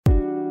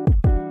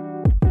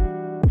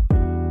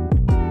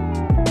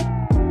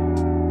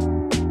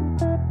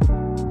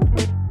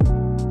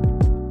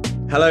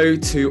Hello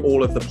to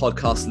all of the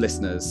podcast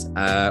listeners.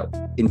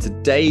 In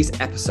today's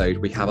episode,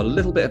 we have a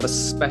little bit of a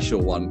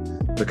special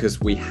one because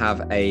we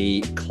have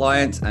a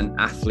client and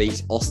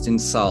athlete, Austin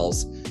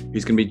Sarles,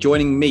 who's going to be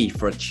joining me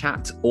for a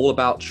chat all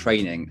about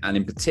training and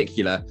in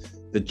particular,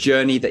 the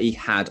journey that he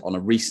had on a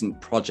recent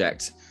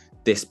project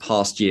this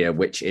past year,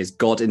 which is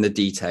God in the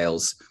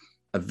Details,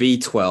 a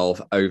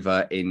V12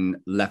 over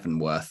in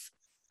Leavenworth.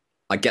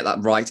 I get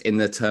that right in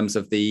the terms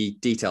of the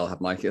detail, have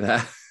Mike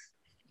there?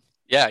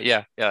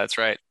 Yeah, that's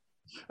right.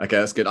 Okay,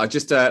 that's good. I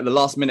just, the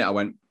last minute I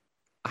went,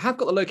 I have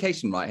got the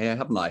location right here,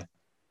 haven't I?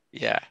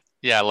 Yeah,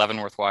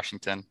 Leavenworth,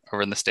 Washington,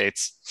 over in the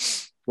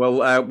States.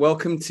 Well,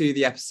 welcome to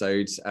the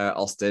episode,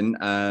 Austin.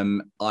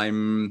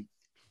 I'm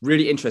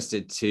really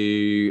interested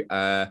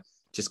to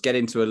just get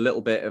into a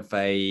little bit of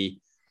a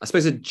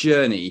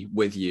journey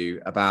with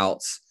you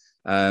about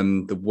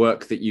the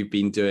work that you've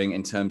been doing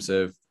in terms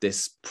of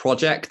this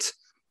project,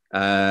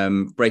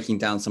 breaking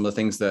down some of the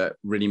things that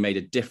really made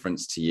a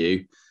difference to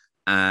you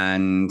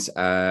and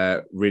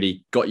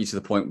really got you to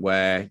the point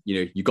where,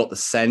 you got the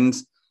send,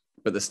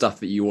 but the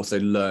stuff that you also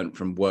learned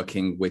from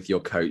working with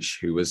your coach,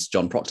 who was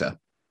John Proctor.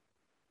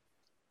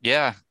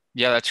 Yeah,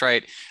 that's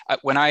right.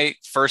 When I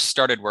first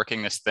started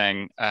working this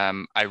thing,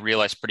 I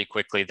realized pretty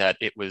quickly that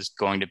it was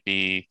going to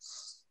be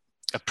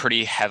a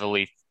pretty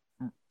heavy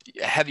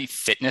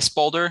fitness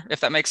boulder,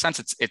 if that makes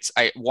sense.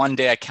 One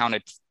day I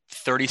counted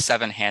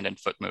 37 hand and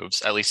foot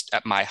moves, at least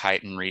at my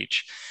height and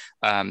reach.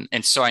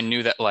 And so I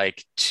knew that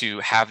to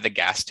have the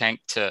gas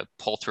tank to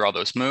pull through all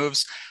those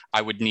moves, I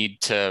would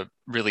need to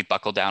really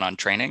buckle down on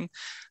training.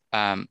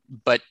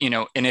 But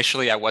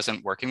initially I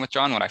wasn't working with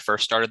John when I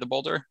first started the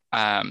boulder.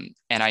 And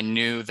I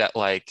knew that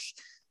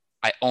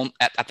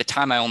at the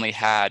time I only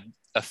had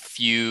a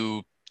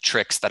few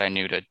tricks that I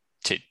knew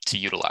to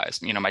utilize.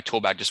 My tool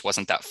bag just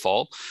wasn't that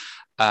full.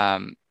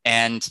 And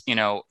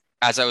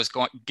as I was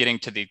getting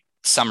to the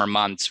summer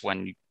months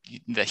when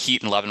the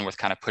heat in Leavenworth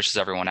kind of pushes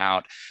everyone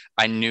out,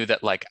 I knew that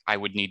I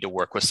would need to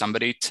work with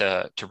somebody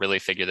to really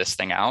figure this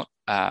thing out.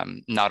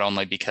 Not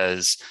only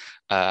because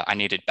I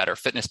needed better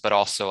fitness, but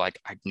also I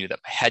knew that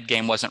my head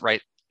game wasn't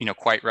right,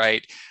 quite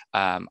right.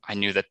 I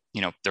knew that,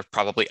 there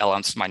probably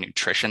elements of my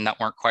nutrition that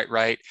weren't quite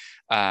right.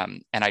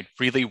 And I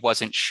really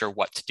wasn't sure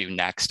what to do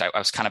next. I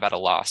was kind of at a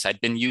loss.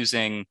 I'd been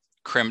using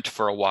Crimped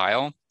for a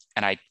while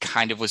and I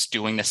kind of was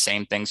doing the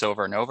same things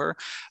over and over.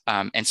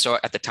 And so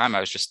at the time I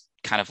was just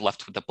kind of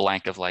left with the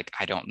blank of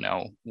I don't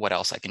know what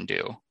else I can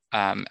do.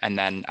 And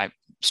then I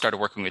started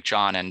working with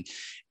John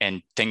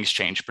and things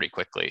changed pretty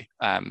quickly.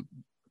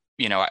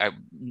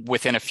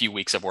 Within a few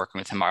weeks of working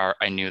with him,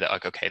 I knew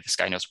that okay, this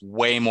guy knows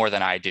way more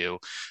than I do.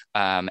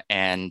 And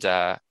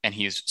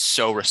he's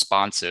so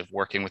responsive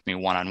working with me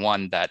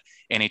one-on-one that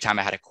anytime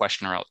I had a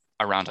question around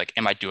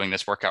am I doing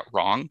this workout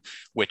wrong?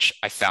 Which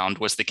I found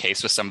was the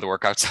case with some of the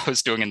workouts I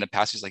was doing in the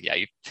past. He's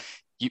yeah,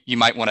 you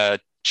might want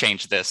to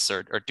change this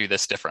or do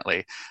this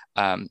differently.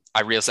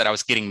 I realized that I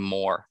was getting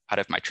more out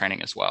of my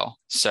training as well.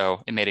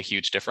 So it made a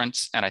huge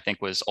difference. And I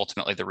think was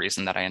ultimately the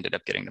reason that I ended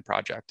up getting the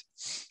project.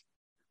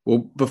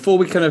 Well, before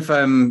we kind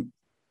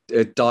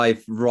of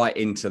dive right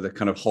into the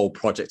kind of whole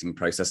projecting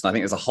process, and I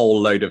think there's a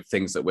whole load of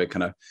things that we're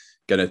kind of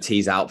going to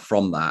tease out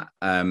from that.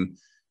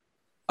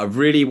 I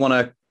really want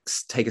to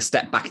take a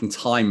step back in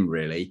time,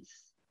 really,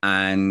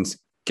 and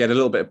get a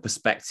little bit of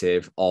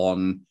perspective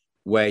on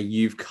where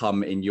you've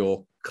come in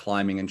your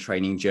climbing and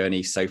training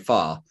journey so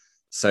far.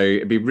 So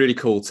it'd be really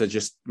cool to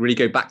just really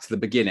go back to the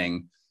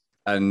beginning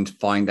and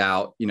find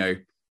out,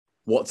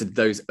 what did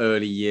those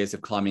early years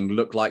of climbing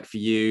look like for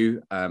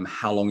you?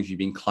 How long have you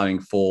been climbing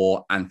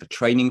for and for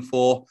training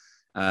for?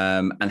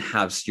 And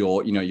has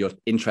your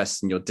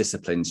interests and your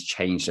disciplines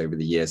changed over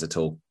the years at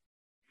all?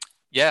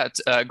 Yeah,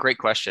 it's great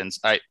questions.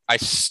 I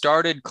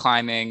started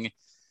climbing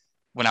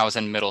when I was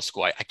in middle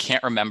school. I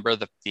can't remember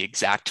the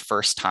exact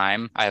first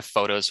time. I have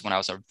photos when I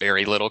was a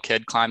very little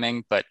kid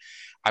climbing, but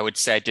I would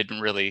say I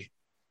didn't really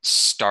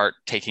start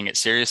taking it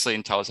seriously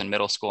until I was in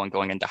middle school and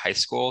going into high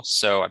school.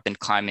 So I've been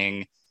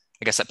climbing,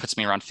 I guess that puts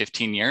me around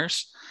 15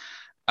 years.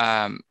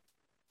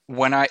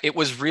 It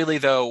was really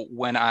though,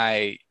 when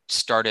I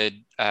started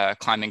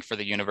climbing for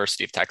the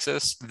University of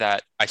Texas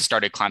that I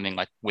started climbing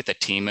with a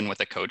team and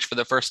with a coach for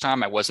the first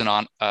time. I wasn't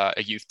on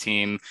a youth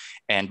team.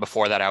 And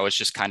before that, I was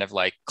just kind of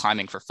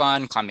climbing for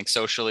fun, climbing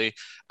socially.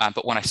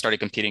 But when I started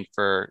competing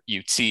for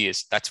UT,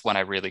 that's when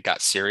I really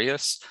got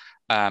serious.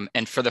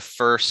 And for the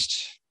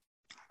first,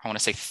 I want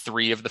to say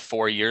 3 of the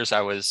 4 years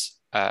I was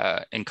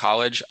in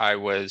college, I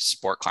was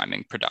sport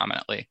climbing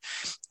predominantly.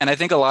 And I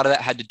think a lot of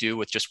that had to do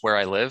with just where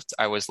I lived.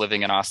 I was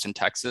living in Austin,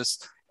 Texas,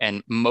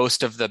 and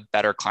most of the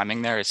better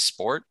climbing there is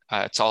sport.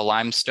 It's all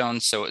limestone,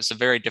 so it's a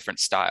very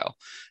different style.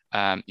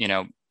 A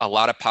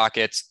lot of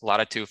pockets, a lot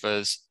of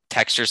tufas,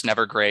 texture's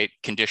never great,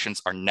 conditions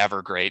are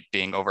never great,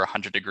 being over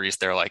 100 degrees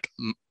there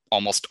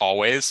almost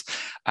always,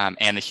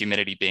 and the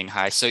humidity being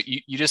high. So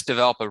you just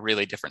develop a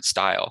really different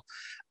style.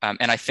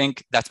 And I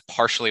think that's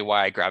partially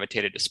why I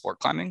gravitated to sport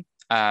climbing.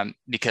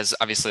 Because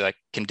obviously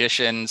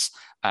conditions,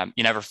 I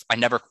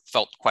never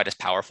felt quite as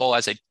powerful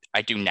as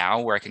I do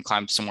now, where I can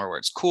climb somewhere where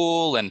it's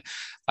cool and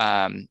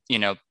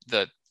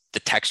the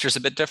texture is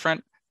a bit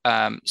different.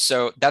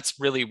 So that's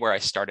really where I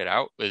started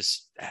out,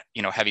 was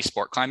heavy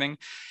sport climbing.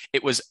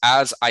 It was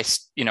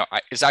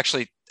it's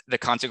actually the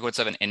consequence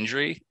of an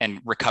injury and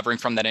recovering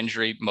from that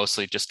injury,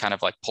 mostly just kind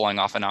of like pulling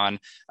off and on,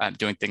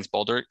 doing things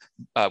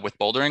with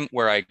bouldering,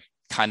 where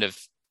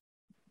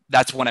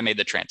that's when I made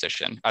the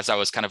transition. As I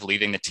was kind of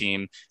leaving the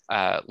team,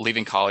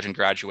 leaving college and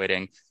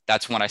graduating,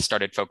 that's when I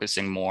started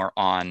focusing more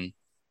on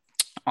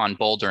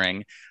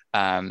bouldering.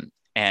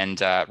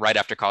 And right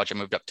after college, I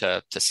moved up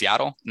to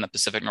Seattle in the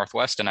Pacific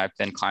Northwest, and I've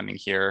been climbing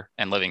here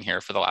and living here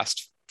for the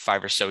last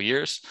 5 or so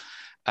years.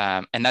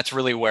 And that's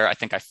really where I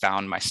think I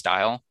found my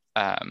style.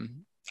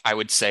 I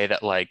would say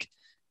that like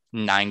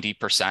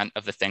 90%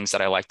 of the things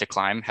that I like to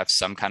climb have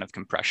some kind of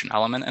compression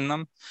element in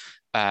them.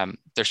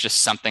 There's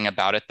just something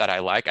about it that I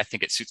like. I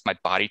think it suits my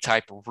body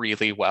type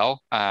really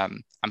well.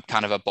 I'm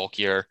kind of a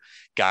bulkier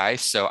guy,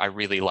 so I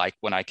really like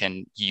when I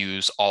can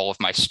use all of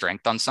my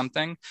strength on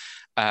something.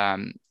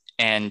 And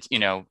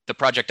the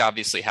project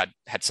obviously had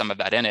some of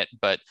that in it,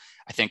 but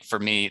I think for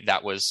me,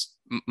 that was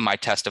my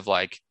test of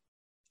like,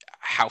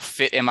 how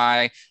fit am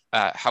I?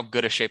 How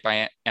good a shape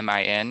am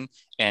I in?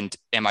 And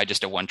am I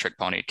just a one-trick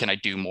pony? Can I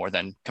do more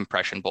than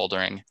compression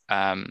bouldering?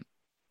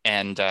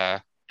 And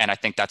I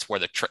think that's where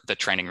the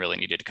training really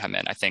needed to come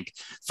in. I think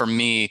for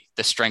me,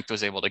 the strength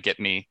was able to get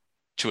me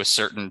to a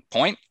certain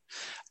point.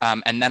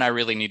 And then I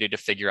really needed to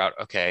figure out,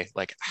 okay,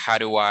 like, how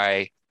do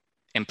I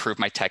improve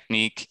my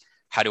technique?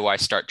 How do I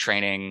start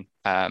training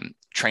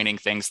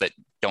things that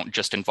don't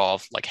just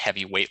involve like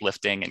heavy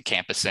weightlifting and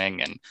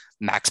campusing and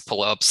max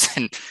pull-ups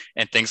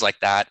and things like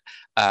that.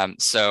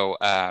 So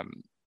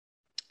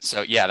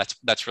yeah,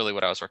 that's really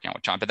what I was working on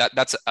with John. But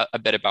that's a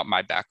bit about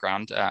my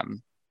background.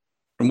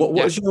 And what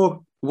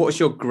was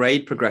your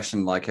grade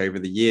progression like over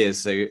the years?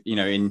 So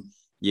in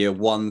year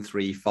 1,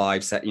 3,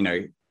 5, set,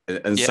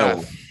 and so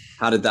on.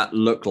 How did that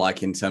look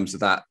like in terms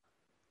of that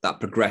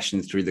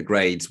progression through the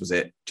grades? Was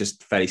it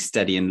just fairly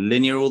steady and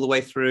linear all the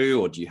way through,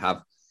 or do you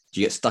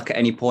get stuck at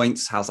any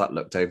points? How's that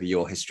looked over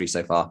your history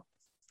so far?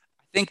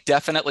 I think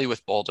definitely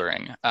with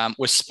bouldering.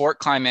 With sport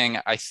climbing,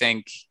 I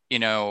think,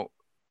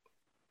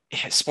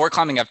 sport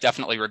climbing, I've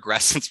definitely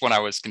regressed since when I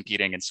was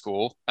competing in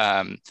school.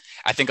 I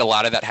think a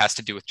lot of that has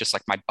to do with just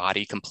like my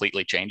body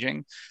completely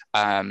changing.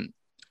 One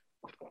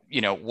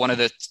of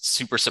the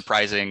super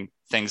surprising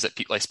things that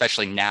people,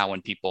 especially now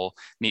when people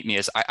meet me,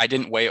 is I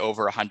didn't weigh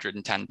over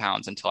 110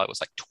 pounds until I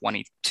was like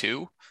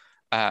 22.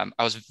 I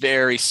was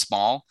very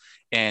small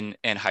in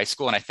high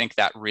school, and I think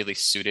that really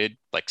suited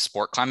like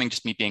sport climbing,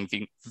 just me being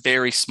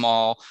very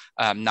small,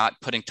 not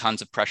putting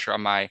tons of pressure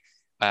on my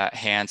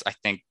hands. I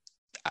think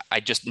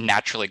I just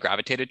naturally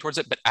gravitated towards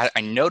it. But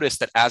I noticed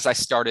that as I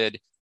started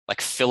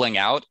like filling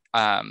out,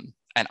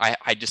 and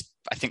I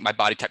think my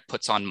body type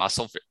puts on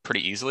muscle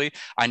pretty easily.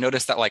 I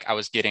noticed that like I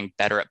was getting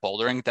better at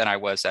bouldering than I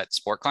was at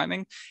sport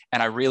climbing.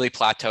 And I really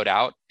plateaued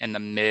out in the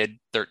mid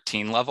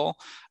 13 level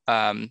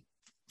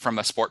from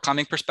a sport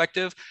climbing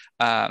perspective.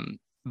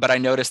 But I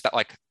noticed that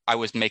like I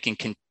was making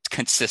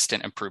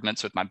consistent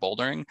improvements with my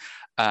bouldering.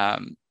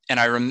 And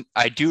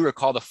I do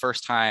recall the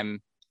first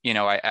time,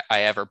 I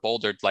ever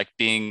bouldered, like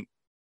being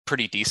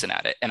pretty decent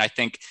at it. And I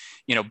think,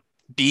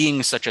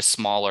 being such a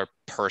smaller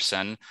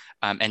person,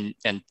 and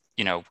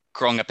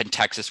growing up in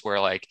Texas where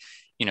like,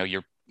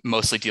 you're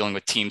mostly dealing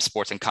with team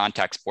sports and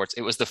contact sports,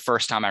 it was the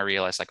first time I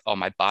realized like, oh,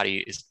 my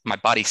body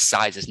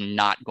size is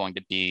not going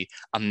to be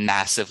a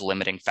massive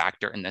limiting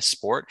factor in this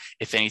sport.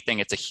 If anything,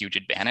 it's a huge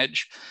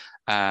advantage.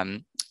 So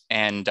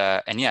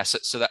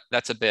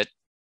that's a bit,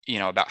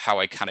 about how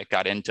I kind of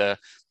got into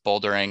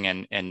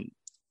bouldering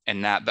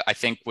and that. But I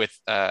think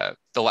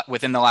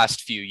within the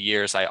last few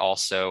years, I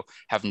also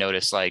have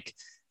noticed like,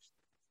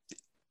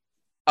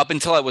 up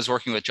until I was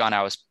working with John,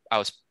 I was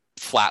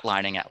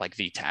flatlining at like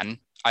V10.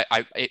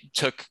 It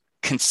took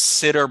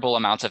considerable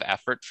amounts of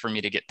effort for me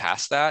to get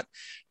past that.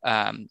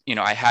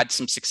 I had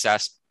some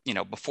success,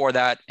 before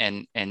that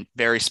and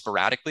very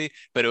sporadically,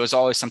 but it was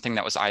always something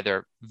that was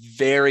either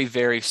very,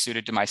 very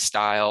suited to my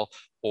style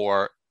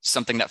or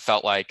something that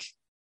felt like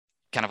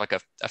kind of like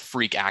a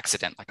freak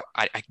accident. Like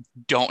I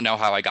don't know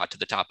how I got to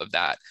the top of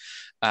that.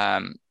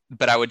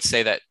 But I would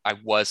say that I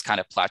was kind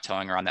of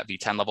plateauing around that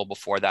V10 level.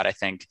 Before that, I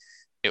think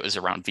it was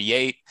around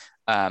V8.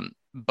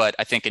 But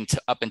I think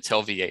up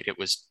until V8, it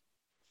was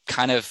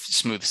kind of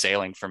smooth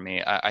sailing for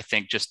me. I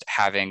think just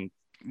having,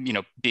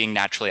 being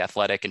naturally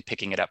athletic and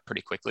picking it up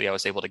pretty quickly, I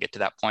was able to get to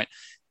that point.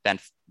 Then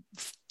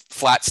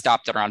flat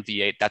stopped around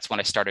V8. That's when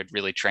I started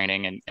really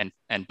training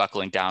and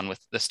buckling down with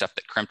the stuff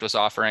that Crimpt was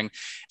offering.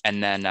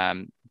 And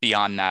then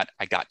beyond that,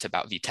 I got to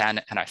about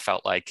V10 and I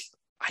felt like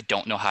I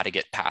don't know how to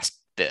get past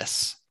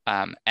this.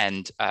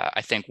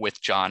 I think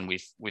with John,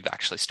 we've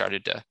actually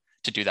started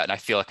to do that. And I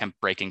feel like I'm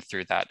breaking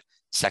through that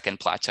second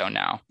plateau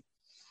now.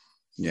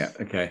 Yeah.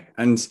 Okay.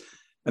 And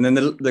then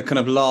the kind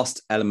of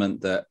last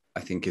element that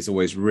I think is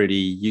always really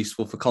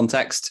useful for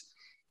context,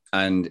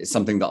 and it's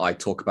something that I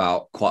talk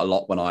about quite a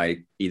lot when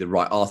I either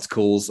write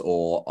articles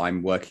or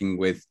I'm working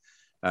with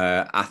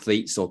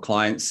athletes or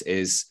clients,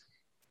 is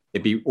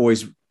it'd be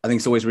always, I think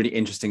it's always really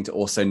interesting to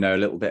also know a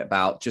little bit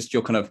about just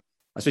your kind of,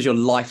 I suppose, your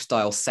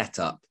lifestyle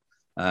setup,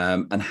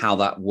 and how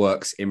that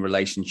works in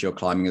relation to your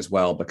climbing as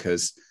well,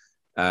 because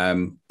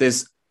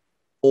there's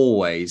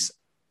always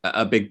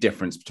a big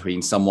difference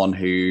between someone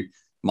who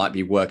might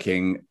be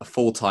working a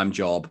full-time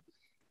job,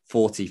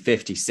 40,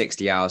 50,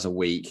 60 hours a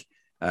week.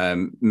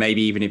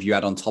 Maybe even if you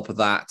add on top of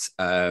that,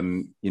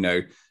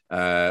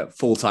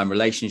 full-time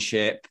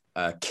relationship,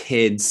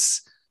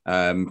 kids,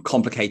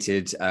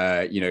 complicated,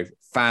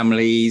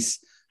 families,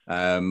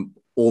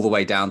 all the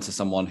way down to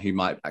someone who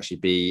might actually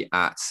be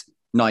at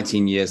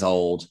 19 years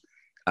old,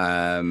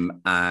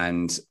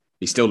 and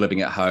be still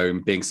living at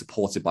home, being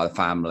supported by the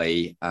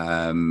family,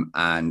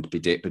 and be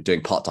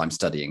doing part-time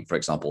studying, for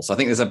example. So I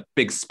think there's a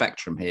big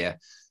spectrum here.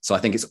 So I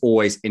think it's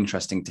always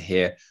interesting to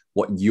hear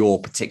what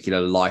your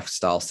particular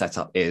lifestyle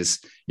setup is,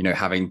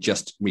 having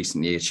just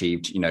recently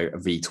achieved, a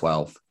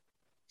V12.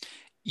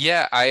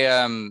 Yeah,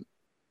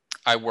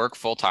 I work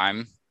full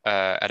time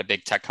at a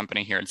big tech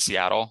company here in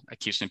Seattle. It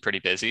keeps me pretty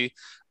busy,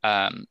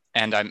 and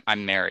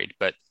I'm married,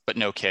 but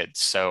no kids.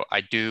 So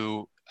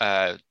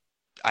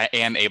I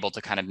am able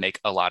to kind of make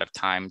a lot of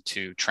time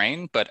to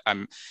train, but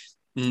I'm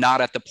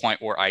not at the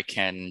point where I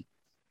can,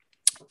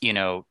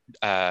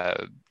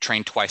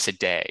 train twice a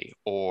day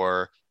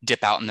or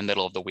dip out in the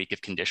middle of the week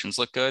if conditions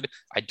look good.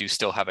 I do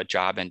still have a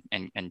job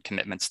and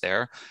commitments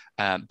there.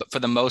 But for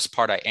the most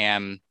part, I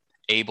am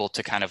able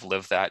to kind of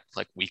live that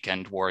like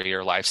weekend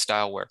warrior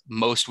lifestyle where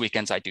most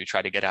weekends I do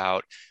try to get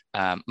out.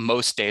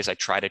 Most days I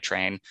try to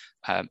train.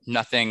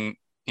 Nothing,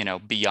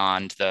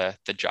 beyond the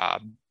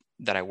job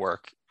that I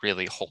work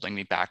really holding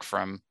me back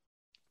from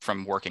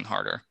working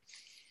harder.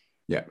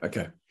 Yeah.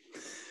 Okay.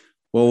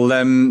 Well,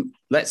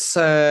 let's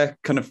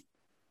kind of,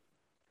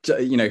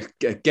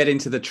 get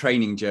into the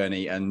training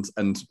journey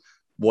and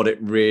what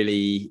it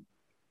really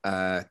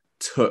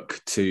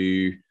took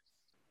to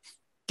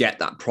get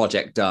that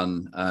project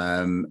done.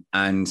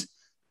 And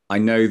I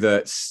know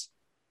that,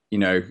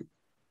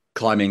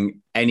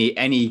 climbing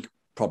any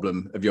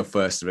problem of your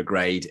first of a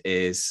grade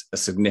is a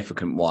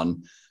significant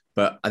one.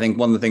 But I think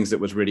one of the things that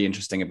was really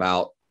interesting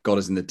about God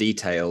is in the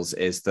details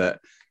is that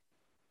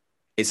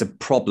it's a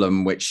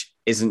problem which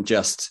isn't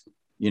just,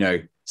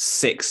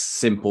 6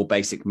 simple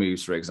basic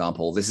moves, for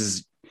example. This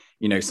is,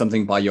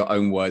 something by your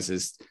own words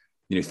is,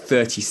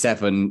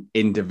 37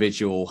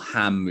 individual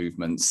hand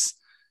movements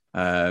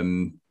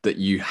that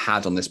you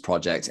had on this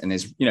project, and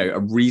is, a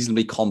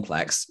reasonably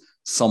complex,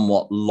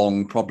 somewhat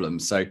long problem.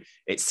 So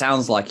it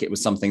sounds like it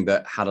was something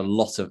that had a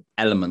lot of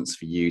elements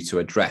for you to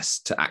address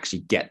to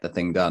actually get the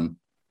thing done.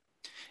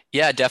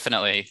 Yeah,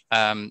 definitely.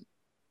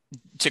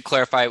 To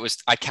clarify,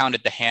 I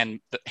counted the hand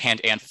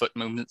and foot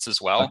movements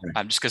as well,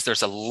 Okay. just because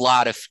there's a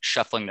lot of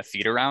shuffling the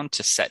feet around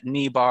to set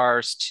knee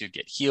bars, to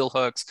get heel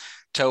hooks,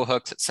 toe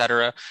hooks,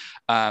 etc.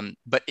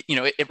 But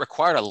it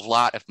required a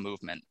lot of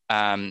movement.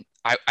 I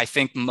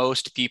think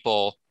most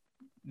people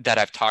that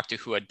I've talked to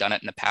who had done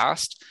it in the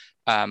past,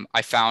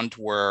 I found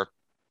were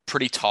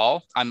pretty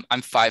tall. I'm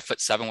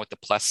 5'7" with the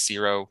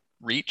 +0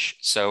 reach,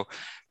 so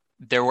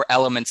there were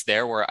elements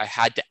there where I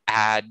had to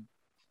add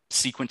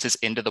sequences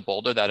into the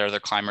boulder that other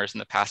climbers in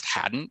the past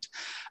hadn't.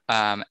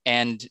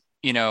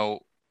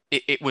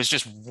 It was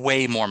just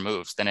way more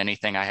moves than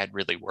anything I had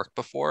really worked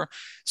before.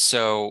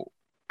 So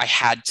I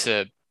had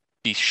to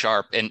be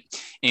sharp. And,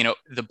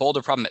 the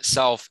boulder problem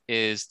itself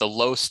is the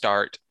low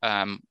start,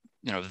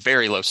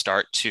 very low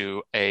start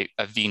to a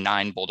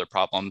V9 boulder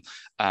problem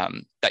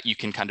that you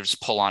can kind of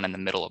just pull on in the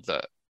middle of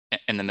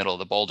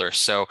the boulder.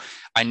 So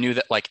I knew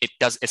that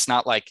it's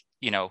not like,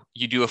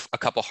 you do a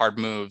couple hard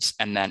moves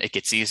and then it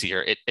gets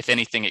easier. If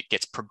anything, it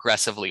gets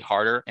progressively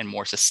harder and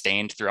more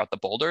sustained throughout the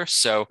boulder.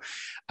 So,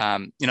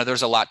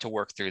 there's a lot to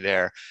work through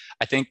there.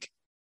 I think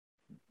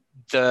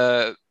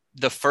the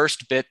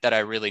first bit that I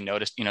really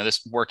noticed,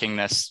 working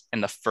this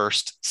in the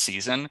first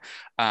season,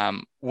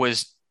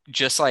 was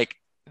just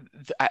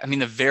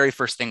the very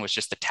first thing was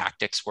just the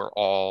tactics were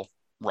all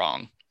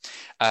wrong.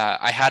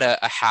 I had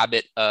a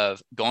habit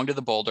of going to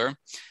the boulder,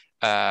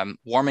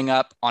 warming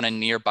up on a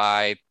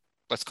nearby,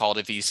 let's call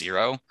it a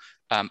V0.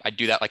 I'd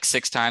do that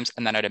 6 times,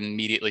 and then I'd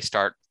immediately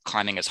start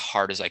climbing as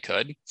hard as I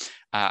could.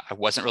 I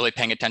wasn't really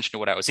paying attention to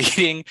what I was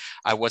eating.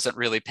 I wasn't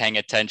really paying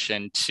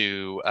attention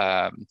to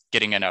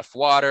getting enough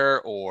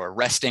water or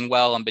resting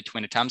well in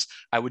between attempts.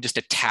 I would just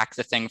attack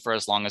the thing for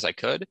as long as I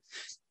could.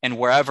 And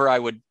wherever I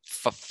would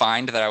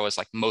find that I was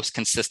most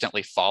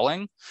consistently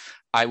falling,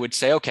 I would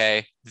say,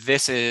 okay,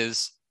 this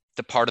is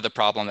the part of the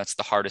problem that's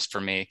the hardest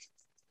for me.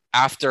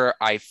 After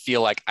I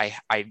feel like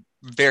I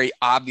very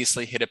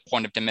obviously hit a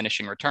point of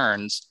diminishing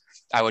returns,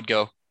 I would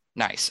go,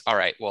 nice. All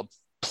right, well,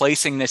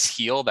 placing this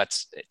heel,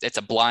 it's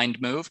a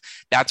blind move.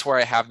 That's where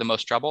I have the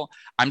most trouble.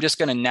 I'm just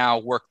going to now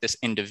work this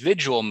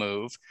individual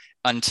move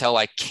until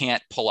I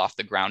can't pull off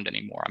the ground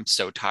anymore. I'm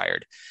so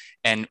tired.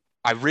 And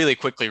I really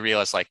quickly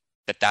realized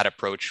that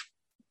approach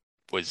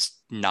was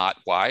not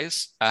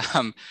wise.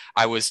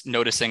 I was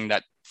noticing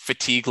that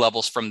fatigue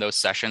levels from those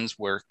sessions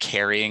were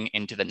carrying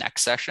into the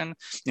next session.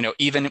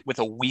 Even with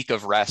a week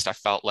of rest, I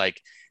felt like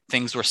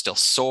things were still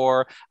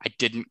sore. I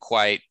didn't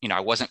quite, I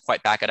wasn't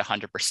quite back at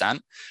 100%.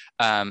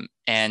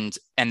 And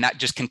that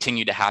just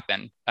continued to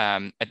happen.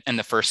 In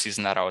the first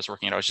season that I was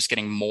working at, I was just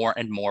getting more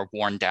and more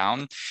worn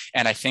down.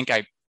 And I think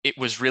it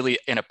was really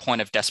in a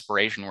point of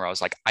desperation where I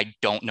was like, I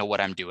don't know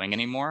what I'm doing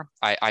anymore.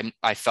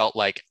 I felt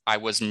like I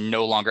was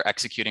no longer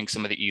executing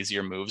some of the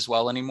easier moves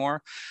well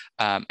anymore.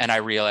 And I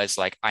realized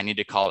like, I need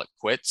to call it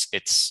quits.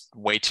 It's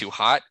way too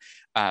hot.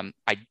 I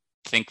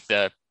think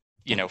the,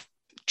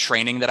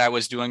 training that I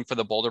was doing for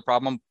the boulder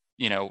problem,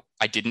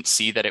 I didn't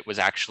see that it was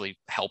actually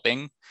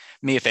helping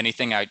me. If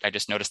anything, I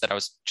just noticed that I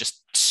was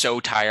just so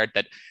tired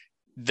that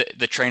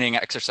the training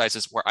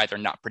exercises were either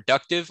not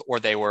productive or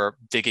they were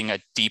digging a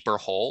deeper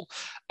hole.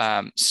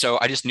 So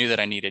I just knew that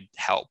I needed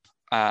help.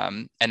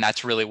 And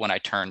that's really when I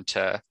turned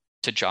to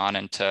John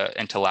and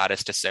to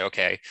Lattice to say,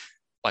 okay,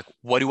 like,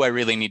 what do I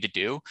really need to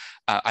do?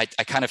 I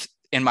kind of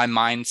in my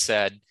mind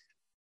said,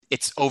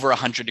 it's over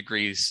 100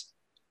 degrees,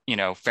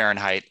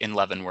 Fahrenheit in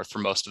Leavenworth for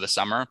most of the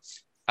summer.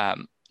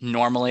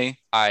 Normally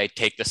I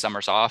take the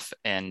summers off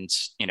and,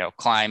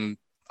 climb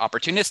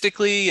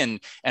opportunistically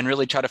and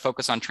really try to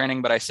focus on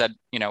training. But I said,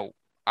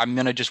 I'm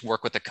going to just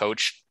work with a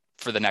coach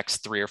for the next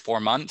 3 or 4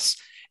 months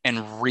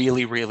and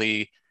really,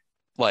 really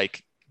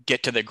like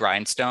get to the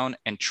grindstone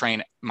and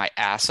train my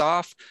ass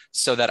off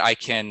so that I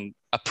can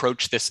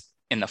approach this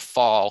in the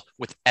fall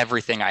with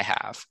everything I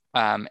have.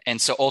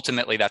 And so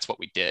ultimately that's what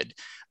we did.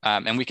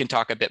 And we can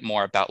talk a bit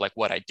more about like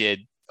what I did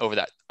over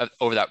that,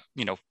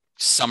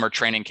 summer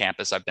training camp,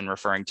 as I've been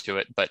referring to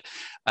it. But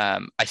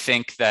I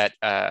think that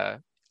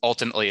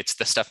ultimately it's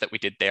the stuff that we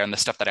did there and the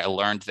stuff that I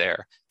learned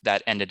there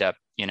that ended up,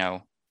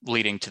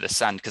 leading to the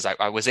sun, because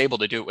I was able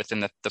to do it within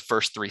the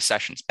first 3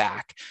 sessions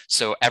back.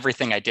 So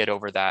everything I did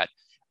over that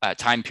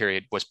time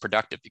period was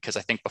productive, because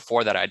I think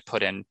before that I'd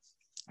put in,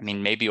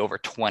 maybe over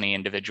 20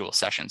 individual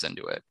sessions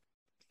into it.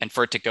 And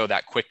for it to go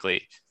that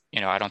quickly,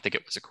 I don't think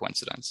it was a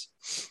coincidence.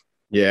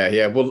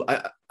 Yeah. Well,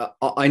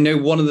 I know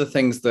one of the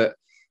things that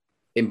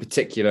in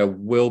particular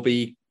will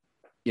be,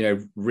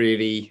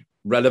 really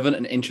relevant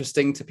and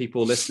interesting to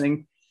people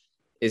listening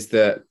is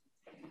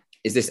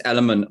this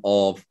element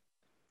of,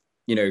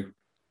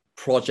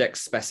 project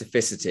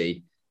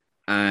specificity.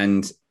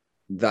 And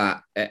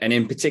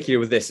in particular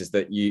with this is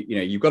that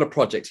you've got a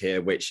project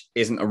here which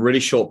isn't a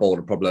really short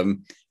boulder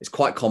problem. It's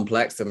quite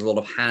complex. There's a lot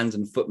of hand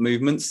and foot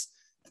movements.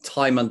 The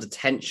time under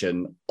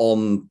tension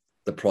on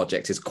the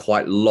project is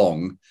quite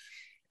long,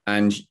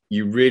 and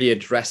you really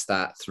address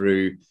that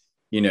through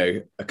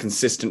a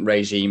consistent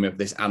regime of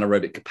this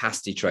anaerobic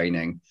capacity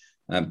training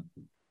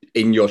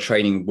in your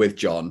training with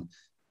John.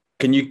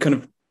 Can you kind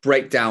of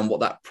break down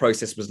what that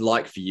process was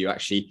like for you,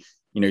 actually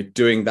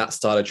doing that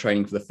style of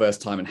training for the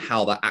first time, and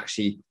how that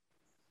actually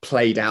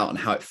played out and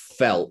how it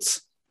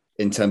felt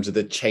in terms of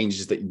the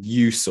changes that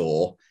you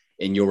saw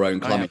in your own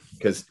climbing? Oh, yeah.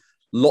 Because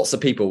lots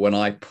of people, when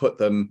I put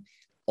them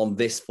on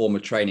this form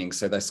of training,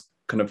 so there's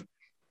kind of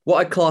what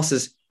I class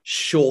as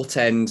short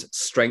end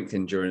strength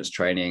endurance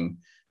training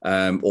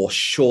or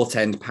short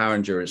end power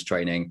endurance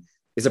training,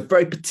 is a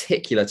very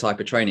particular type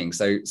of training.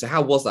 So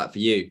how was that for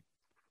you?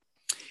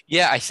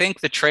 Yeah, I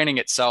think the training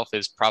itself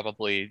is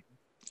probably,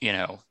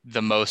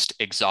 the most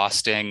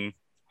exhausting,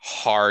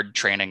 hard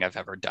training I've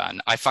ever done.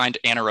 I find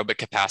anaerobic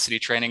capacity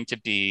training to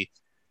be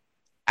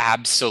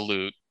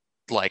absolutely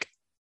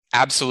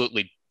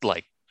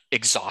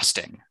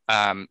exhausting.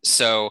 I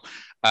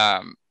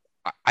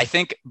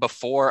think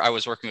before I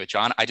was working with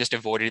John, I just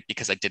avoided it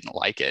because I didn't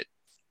like it.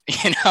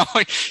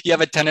 You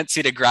have a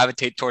tendency to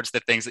gravitate towards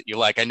the things that you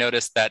like. I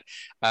noticed that,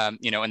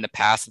 in the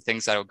past, the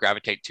things that I would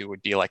gravitate to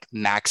would be like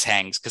max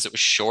hangs because it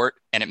was short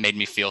and it made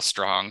me feel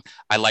strong.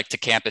 I liked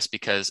Campus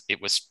because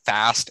it was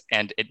fast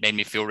and it made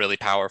me feel really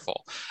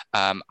powerful.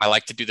 I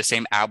like to do the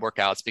same ab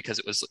workouts because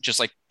it was just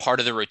like part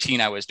of the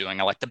routine I was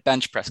doing. I like the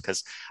bench press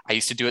because I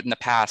used to do it in the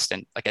past.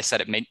 And like I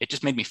said, it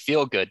just made me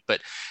feel good.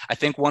 But I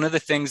think one of the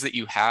things that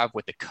you have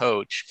with the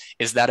coach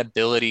is that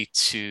ability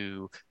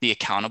to be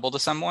accountable to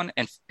someone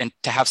and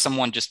to have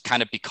someone just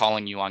kind of be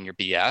calling you on your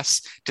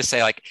BS, to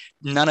say like,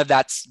 none of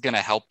that's going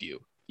to help you.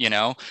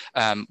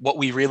 What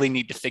we really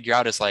need to figure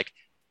out is like,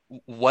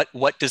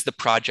 what does the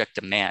project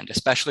demand,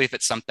 especially if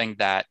it's something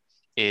that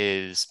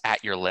is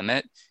at your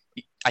limit.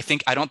 I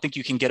don't think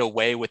you can get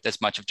away with as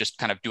much of just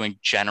kind of doing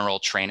general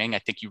training. I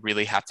think you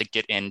really have to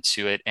get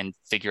into it and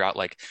figure out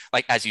like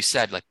as you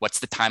said, like what's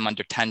the time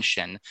under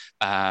tension?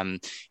 Where's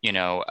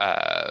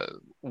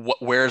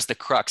the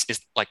crux? Is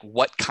like,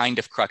 what kind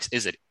of crux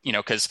is it?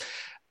 Because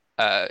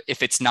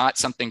if it's not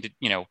something to,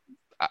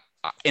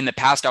 in the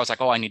past, I was like,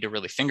 oh, I need to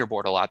really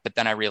fingerboard a lot. But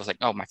then I realized like,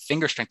 oh, my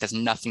finger strength has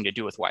nothing to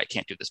do with why I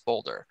can't do this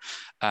boulder.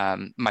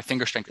 My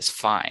finger strength is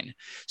fine.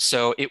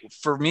 So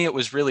for me, it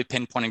was really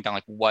pinpointing down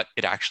like what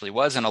it actually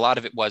was. And a lot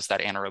of it was that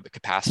anaerobic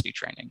capacity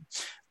training.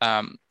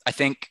 I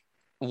think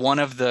one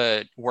of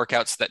the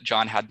workouts that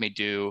John had me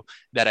do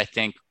that I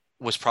think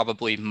was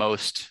probably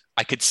most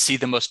I could see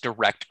the most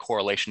direct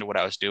correlation to what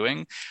I was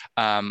doing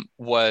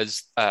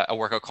was a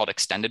workout called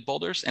extended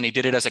boulders. And he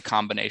did it as a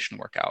combination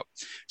workout.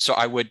 So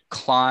I would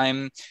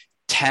climb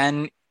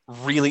 10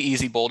 really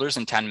easy boulders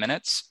in 10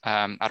 minutes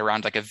at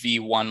around like a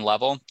V1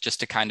 level, just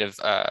to kind of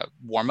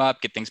warm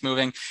up, get things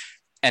moving.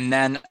 And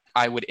then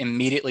I would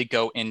immediately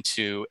go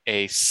into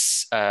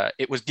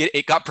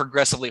it got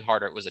progressively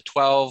harder. It was a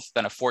 12,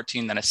 then a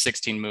 14, then a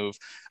 16 move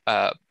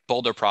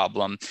boulder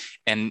problem.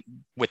 And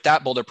with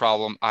that boulder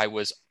problem, I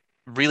was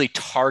really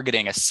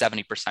targeting a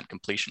 70%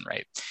 completion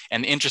rate.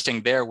 And the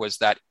interesting there was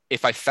that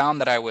if I found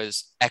that I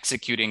was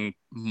executing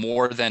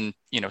more than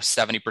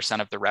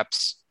 70% of the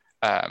reps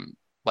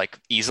like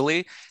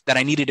easily, that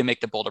I needed to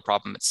make the boulder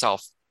problem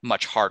itself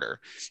much harder.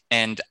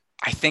 And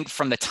I think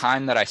from the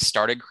time that I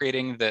started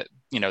creating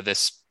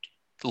this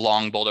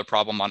long boulder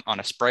problem on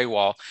a spray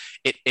wall,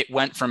 it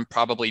went from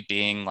probably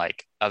being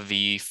like a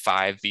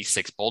V5,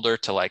 V6 boulder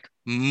to like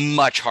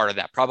much harder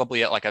than that,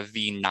 probably at like a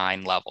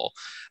V9 level.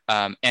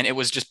 And it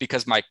was just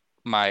because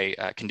my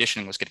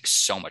conditioning was getting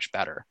so much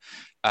better.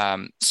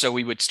 So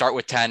we would start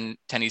with 10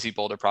 easy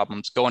boulder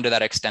problems, go into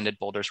that extended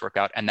boulders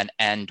workout, and then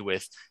end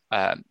with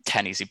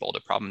 10 easy boulder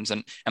problems.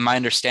 And my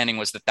understanding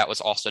was that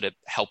was also to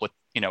help with,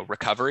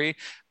 recovery,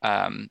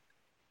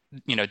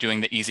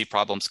 doing the easy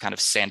problems kind of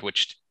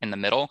sandwiched in the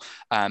middle.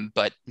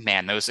 But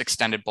man, those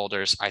extended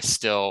boulders,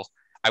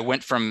 I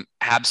went from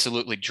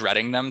absolutely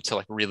dreading them to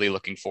like really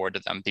looking forward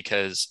to them,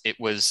 because it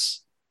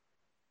was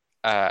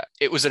an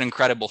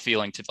incredible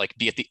feeling to like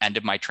be at the end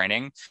of my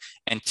training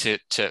and to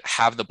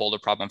have the boulder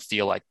problem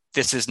feel like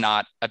this is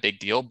not a big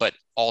deal, but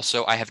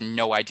also I have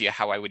no idea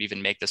how I would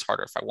even make this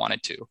harder if I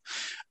wanted to.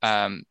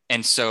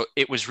 And so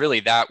it was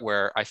really that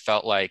where I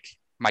felt like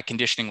my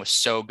conditioning was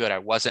so good. I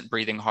wasn't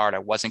breathing hard. I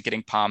wasn't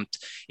getting pumped,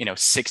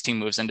 16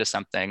 moves into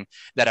something,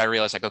 that I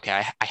realized like,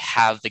 okay, I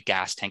have the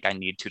gas tank I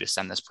need to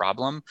send this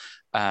problem.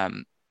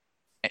 And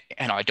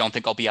I don't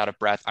think I'll be out of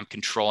breath. I'm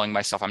controlling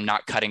myself. I'm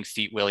not cutting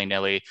feet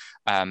willy-nilly.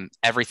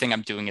 Everything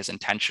I'm doing is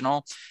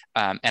intentional.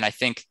 And I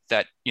think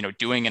that,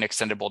 doing an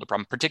extended boulder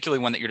problem,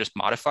 particularly one that you're just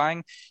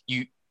modifying,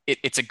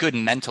 it's a good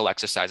mental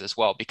exercise as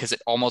well, because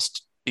it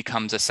almost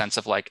becomes a sense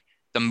of like,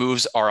 the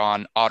moves are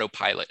on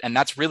autopilot. And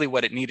that's really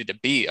what it needed to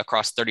be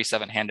across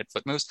 37 handed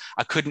foot moves.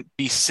 I couldn't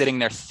be sitting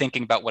there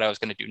thinking about what I was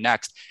going to do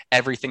next.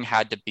 Everything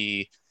had to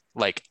be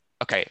like,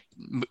 okay,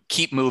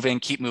 keep moving.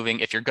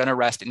 If you're going to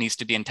rest, it needs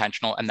to be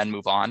intentional, and then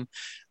move on.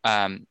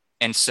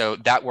 And so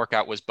that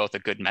workout was both a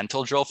good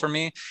mental drill for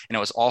me, and it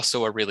was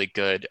also a really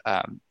good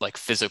like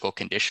physical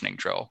conditioning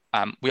drill.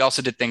 We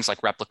also did things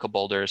like replica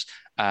boulders,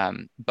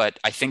 but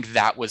I think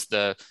that was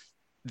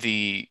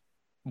the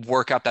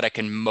workout that I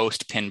can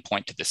most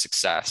pinpoint to the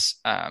success.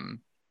 And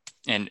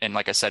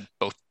like I said,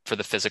 both for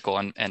the physical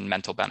and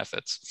mental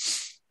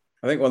benefits.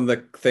 I think one of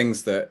the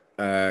things that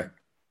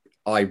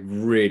I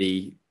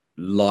really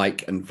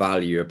like and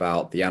value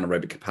about the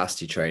anaerobic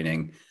capacity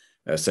training,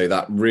 so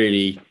that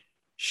really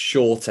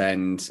short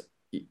end,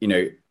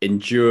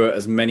 endure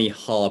as many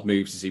hard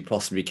moves as you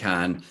possibly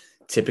can,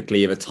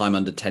 typically of a time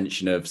under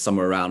tension of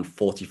somewhere around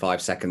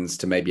 45 seconds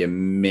to maybe a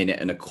minute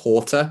and a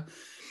quarter,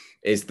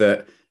 is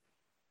that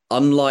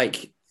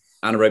unlike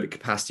anaerobic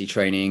capacity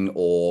training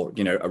or,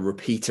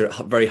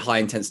 a very high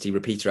intensity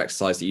repeater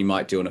exercise that you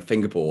might do on a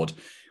fingerboard,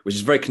 which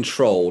is very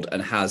controlled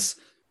and has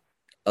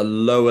a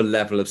lower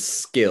level of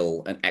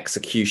skill and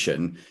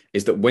execution,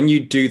 is that when you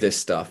do this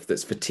stuff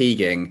that's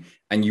fatiguing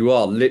and you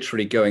are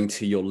literally going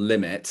to your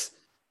limit,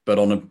 but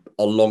on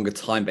a longer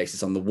time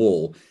basis on the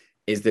wall,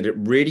 is that it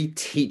really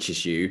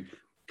teaches you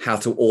how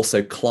to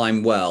also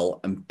climb well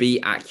and be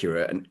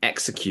accurate and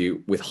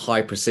execute with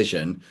high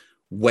precision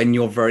when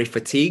you're very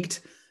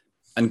fatigued.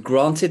 And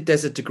granted,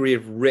 there's a degree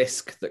of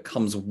risk that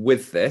comes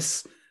with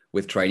this,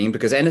 with training,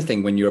 because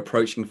anything when you're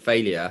approaching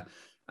failure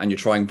and you're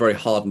trying very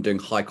hard and doing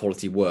high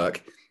quality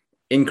work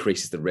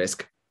increases the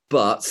risk.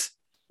 But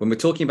when we're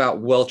talking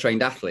about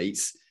well-trained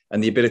athletes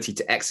and the ability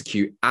to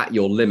execute at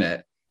your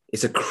limit,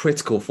 it's a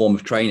critical form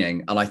of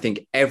training. And I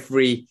think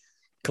every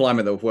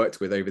climber that I've worked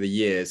with over the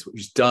years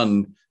who's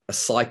done a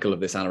cycle of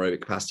this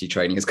anaerobic capacity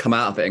training has come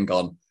out of it and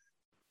gone,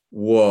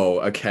 whoa,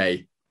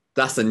 okay,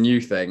 that's a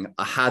new thing.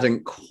 I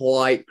hadn't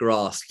quite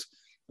grasped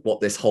what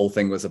this whole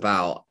thing was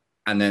about.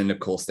 And then, of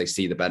course, they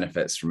see the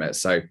benefits from it.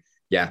 So,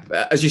 yeah,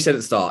 as you said at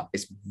the start,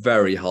 it's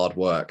very hard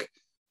work.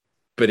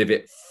 But if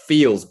it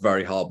feels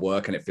very hard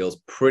work and it feels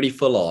pretty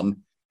full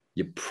on,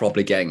 you're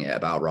probably getting it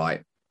about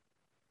right.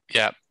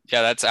 Yeah,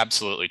 that's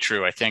absolutely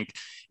true. I think,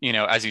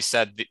 as you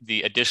said,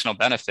 the additional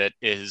benefit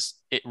is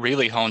it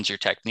really hones your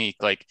technique.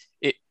 Like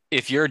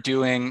if you're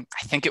doing,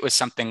 I think it was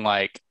something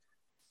like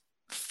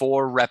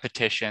 4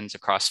 repetitions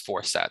across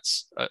 4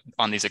 sets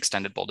on these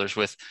extended boulders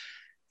with,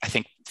 I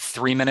think,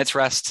 3 minutes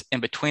rest in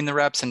between the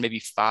reps and maybe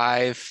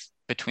 5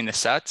 between the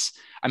sets.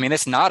 I mean,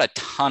 it's not a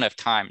ton of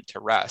time to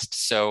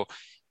rest. So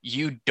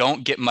you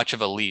don't get much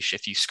of a leash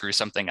if you screw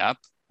something up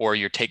or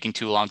you're taking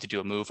too long to do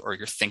a move, or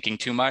you're thinking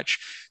too much.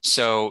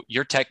 So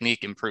your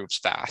technique improves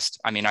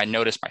fast. I mean, I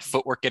noticed my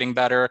footwork getting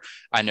better.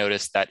 I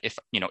noticed that if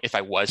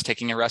I was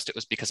taking a rest, it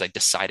was because I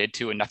decided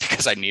to and not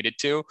because I needed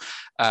to.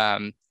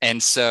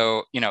 And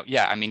so,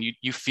 yeah, I mean,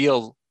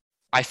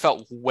 I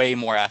felt way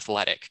more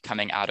athletic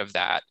coming out of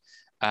that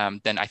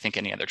than I think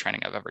any other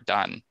training I've ever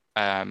done.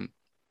 And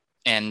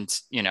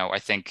I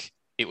think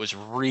it was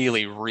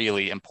really,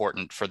 really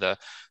important for the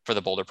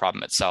boulder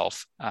problem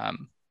itself.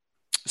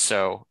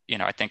 So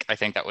I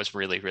think that was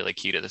really, really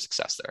key to the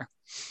success there.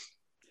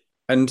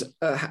 And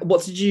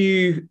what did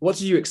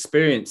you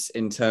experience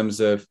in terms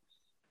of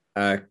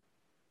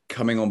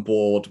coming on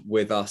board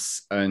with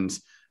us and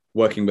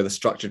working with a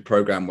structured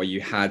program where you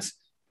had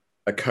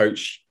a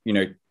coach,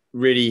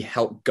 really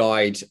help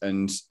guide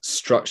and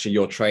structure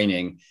your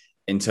training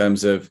in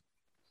terms of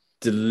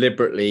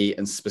deliberately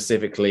and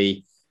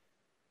specifically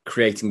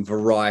creating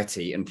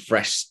variety and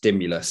fresh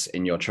stimulus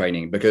in your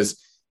training? Because,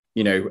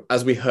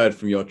 as we heard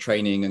from your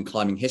training and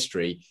climbing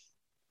history,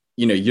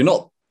 you're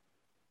not,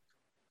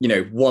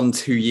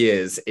 1-2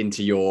 years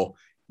into your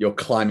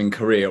climbing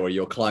career or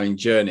your climbing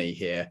journey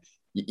here.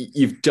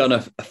 You've done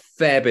a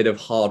fair bit of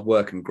hard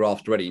work and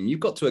graft already, and you've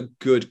got to a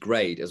good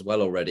grade as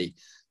well already.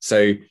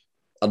 So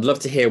I'd love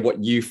to hear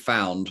what you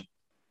found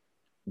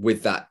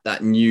with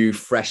that new,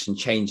 fresh and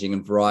changing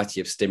and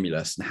variety of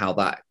stimulus, and how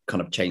that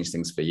kind of changed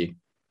things for you.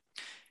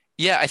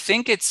 Yeah, I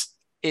think it's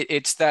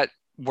that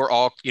we're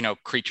all,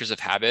 creatures of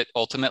habit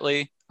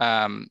ultimately.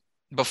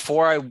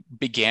 Before I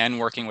began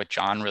working with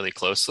John really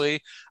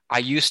closely, I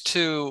used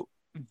to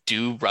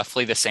do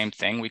roughly the same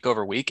thing week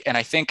over week. And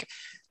I think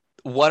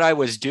what I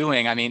was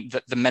doing, I mean,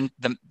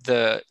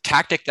 the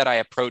tactic that I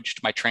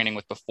approached my training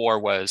with before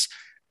was,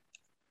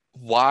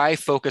 why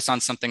focus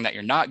on something that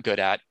you're not good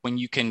at when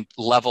you can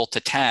level to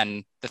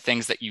 10 the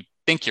things that you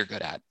think you're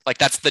good at? Like,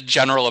 that's the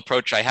general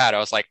approach I had. I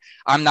was like,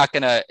 I'm not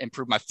going to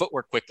improve my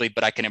footwork quickly,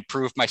 but I can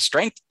improve my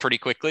strength pretty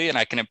quickly, and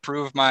I can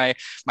improve my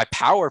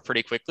power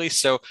pretty quickly.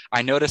 So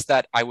I noticed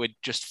that I would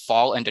just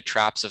fall into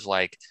traps of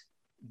like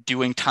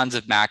doing tons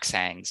of max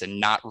hangs and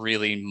not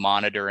really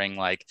monitoring,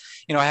 like,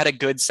 I had a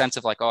good sense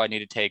of like, oh, I need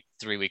to take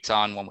 3 weeks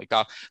on, 1 week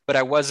off, but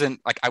I wasn't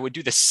like, I would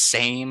do the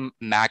same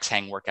max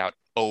hang workout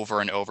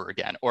over and over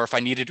again. Or if I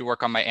needed to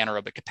work on my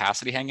anaerobic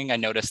capacity hanging, I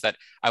noticed that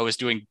I was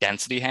doing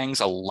density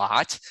hangs a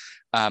lot.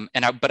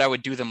 But I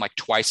would do them like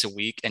twice a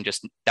week, and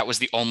just, that was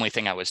the only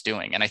thing I was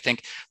doing. And I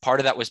think part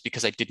of that was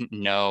because I didn't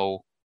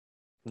know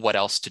what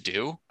else to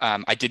do.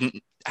 I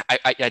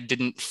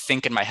didn't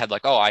think in my head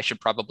like, oh, I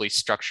should probably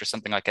structure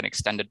something like an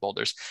extended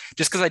boulders,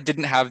 just because I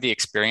didn't have the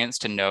experience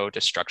to know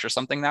to structure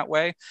something that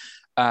way.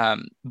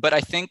 But I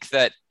think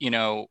that,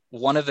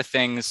 one of the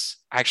things,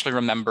 I actually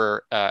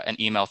remember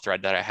an email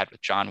thread that I had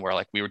with John where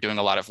like we were doing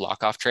a lot of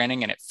lock-off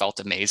training, and it felt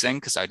amazing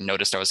because I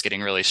noticed I was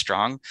getting really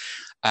strong.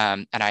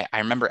 And I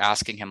remember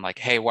asking him like,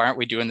 hey, why aren't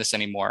we doing this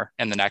anymore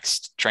in the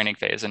next training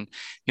phase? And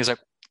he was like,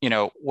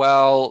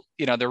 well,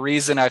 the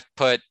reason I've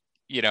put,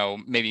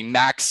 maybe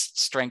max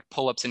strength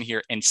pull-ups in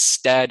here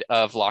instead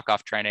of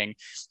lock-off training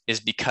is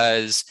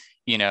because,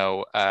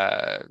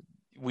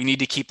 we need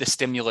to keep the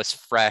stimulus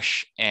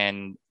fresh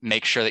and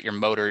make sure that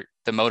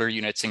the motor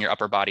units in your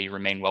upper body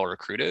remain well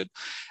recruited.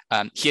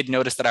 He had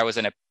noticed that I was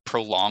in a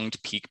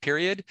prolonged peak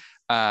period.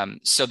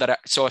 So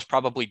I was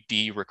probably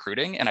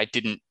de-recruiting, and I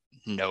didn't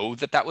know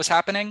that was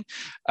happening.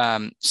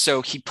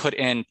 So he put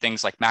in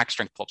things like max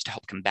strength pull-ups to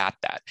help combat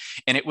that.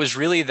 And it was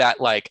really that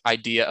like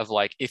idea of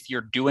like, if you're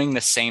doing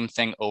the same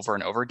thing over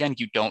and over again,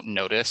 you don't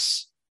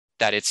notice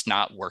that it's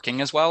not working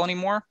as well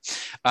anymore.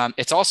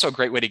 It's also a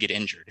great way to get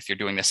injured if you're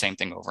doing the same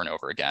thing over and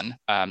over again.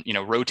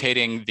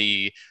 Rotating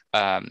the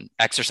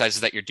exercises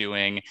that you're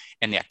doing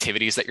and the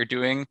activities that you're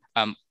doing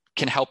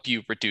can help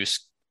you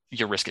reduce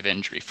your risk of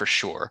injury for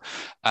sure.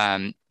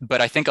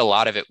 But I think a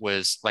lot of it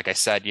was, like I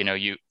said,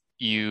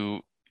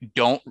 you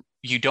don't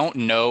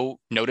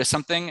notice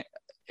something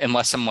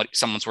unless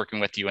someone's working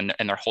with you and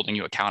they're holding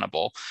you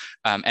accountable.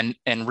 And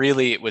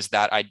really it was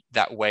that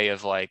way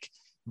of like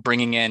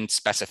bringing in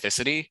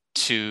specificity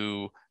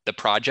to the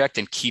project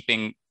and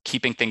keeping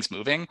things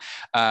moving,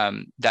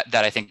 that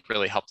I think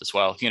really helped as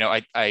well.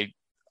 I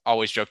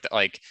always joke that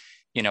like,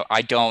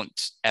 I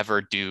don't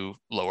ever do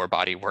lower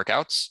body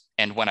workouts.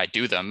 And when I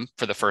do them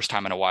for the first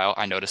time in a while,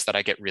 I notice that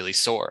I get really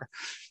sore.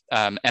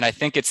 And I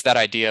think it's that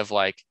idea of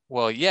like,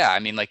 well, yeah, I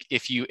mean, like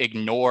if you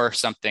ignore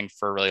something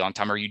for a really long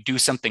time or you do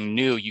something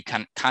new, you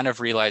can kind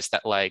of realize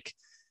that like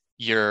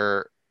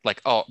you're like,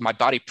 oh, my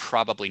body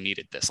probably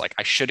needed this. Like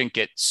I shouldn't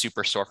get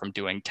super sore from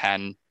doing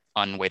 10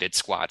 unweighted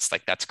squats.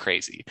 Like that's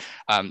crazy.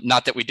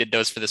 Not that we did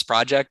those for this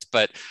project,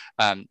 but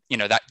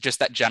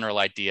that general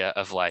idea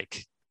of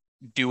like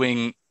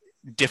doing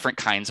different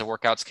kinds of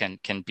workouts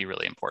can be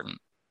really important.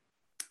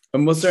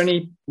 And was there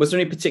any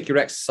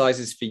particular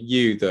exercises for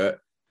you that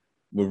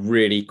were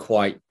really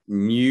quite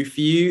new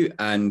for you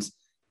and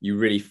you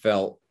really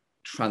felt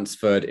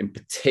transferred in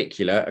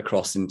particular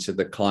across into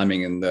the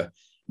climbing and the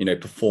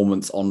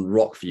performance on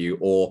rock for you?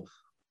 Or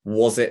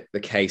was it the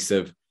case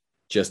of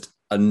just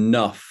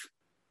enough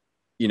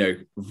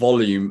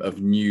volume of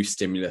new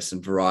stimulus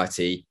and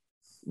variety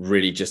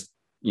really just,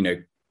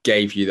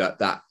 gave you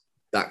that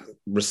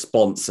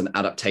response and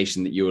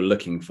adaptation that you were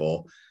looking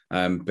for.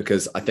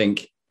 Because I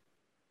think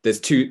there's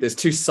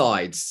two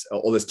sides,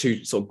 or there's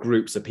two sort of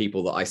groups of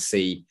people that I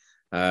see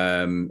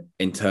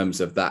in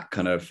terms of that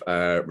kind of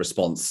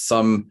response.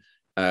 Some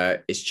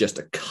it's just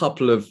a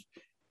couple of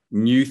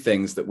new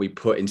things that we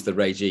put into the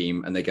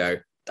regime and they go,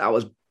 that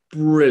was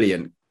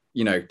brilliant,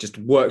 just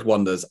worked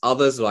wonders.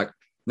 Others are like,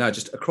 no,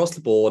 just across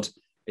the board,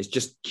 it's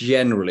just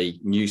generally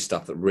new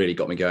stuff that really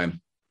got me going.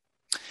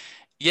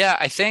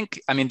 Yeah,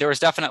 there was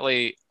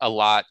definitely a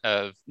lot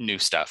of new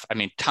stuff.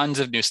 Tons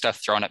of new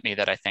stuff thrown at me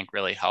that I think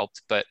really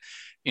helped. But,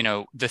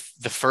 the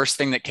first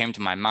thing that came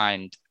to my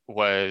mind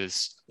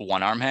was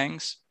one arm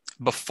hangs.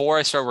 Before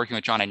I started working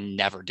with John, I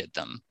never did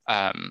them.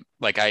 I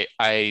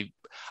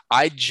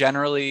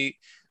generally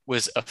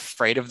was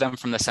afraid of them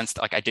from the sense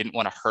that I didn't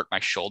want to hurt my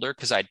shoulder,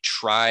 because I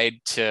tried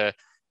to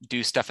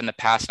do stuff in the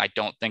past and I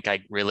don't think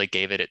I really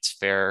gave it its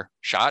fair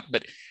shot.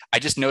 But I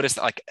just noticed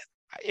that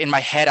in my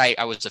head,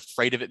 I was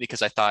afraid of it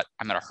because I thought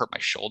I'm going to hurt my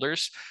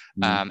shoulders.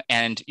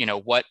 And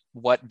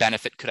what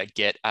benefit could I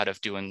get out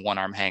of doing one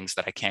arm hangs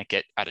that I can't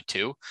get out of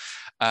two?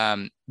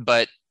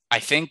 But I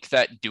think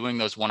that doing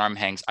those one arm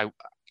hangs,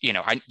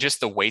 just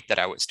the weight that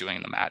I was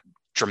doing them at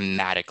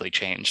dramatically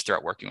changed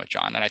throughout working with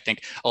John. And I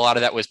think a lot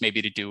of that was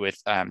maybe to do with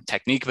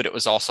technique, but it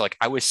was also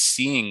I was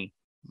seeing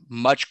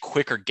much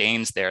quicker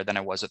gains there than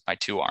I was with my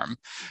two arm.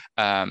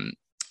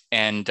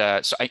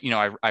 So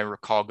I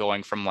recall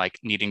going from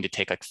needing to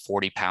take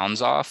 40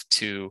 pounds off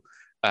to,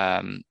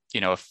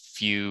 a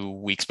few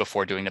weeks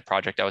before doing the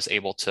project, I was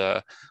able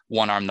to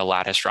one arm the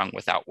lattice rung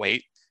without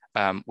weight,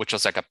 which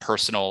was a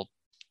personal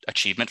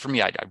achievement for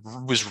me. I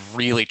was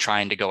really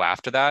trying to go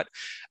after that.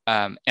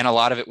 And a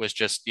lot of it was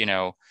just,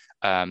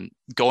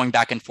 going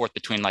back and forth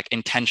between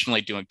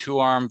intentionally doing two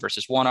arm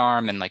versus one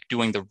arm and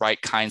doing the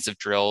right kinds of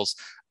drills,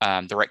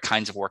 the right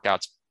kinds of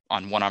workouts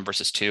on one arm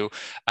versus two.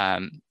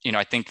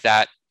 I think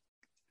that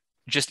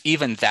just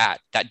even that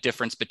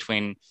difference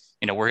between,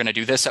 we're going to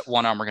do this at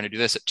one arm, we're going to do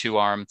this at two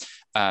arm,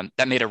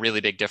 that made a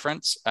really big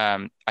difference.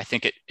 I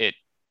think it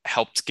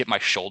helped get my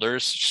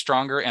shoulders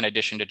stronger, in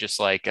addition to just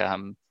like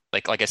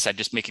I said,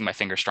 just making my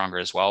fingers stronger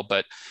as well.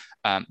 But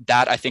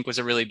that I think was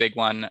a really big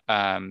one.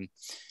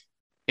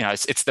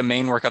 It's the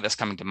main workout that's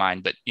coming to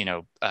mind, but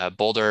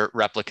boulder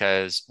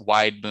replicas,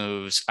 wide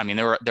moves.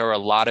 There were a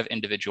lot of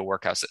individual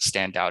workouts that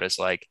stand out as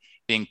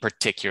being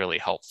particularly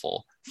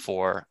helpful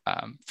for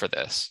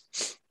this.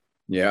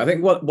 Yeah, I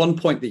think one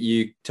point that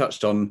you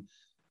touched on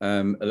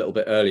a little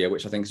bit earlier,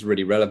 which I think is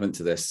really relevant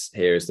to this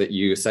here, is that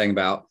you were saying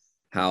about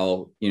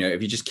how,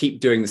 if you just keep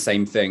doing the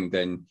same thing,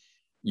 then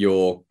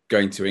you're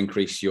going to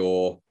increase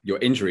your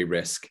injury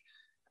risk.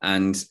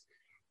 And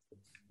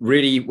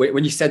really,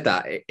 when you said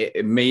that, it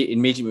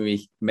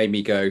immediately made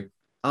me go,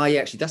 yeah,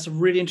 actually, that's a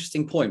really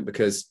interesting point,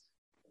 because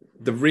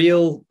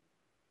the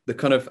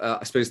kind of,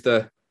 I suppose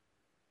the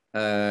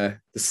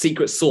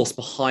secret sauce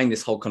behind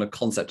this whole kind of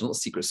concept, not the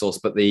secret sauce,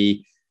 but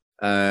the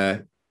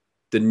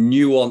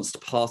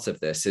nuanced part of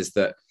this is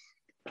that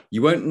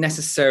you won't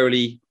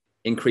necessarily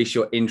increase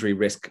your injury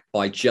risk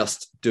by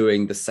just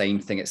doing the same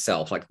thing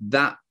itself.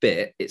 That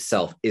bit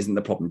itself isn't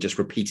the problem, just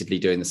repeatedly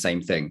doing the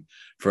same thing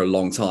for a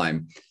long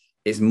time.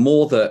 It's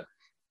more that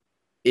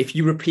if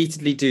you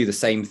repeatedly do the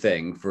same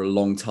thing for a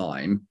long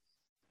time,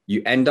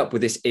 you end up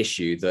with this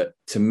issue that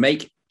to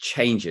make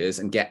changes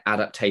and get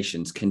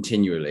adaptations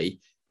continually,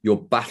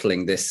 you're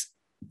battling this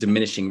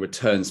diminishing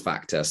returns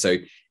factor. So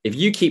if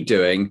you keep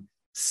doing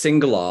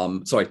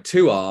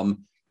two arm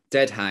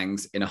dead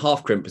hangs in a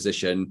half crimp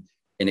position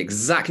in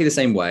exactly the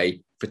same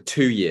way for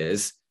 2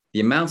 years, the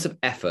amount of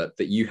effort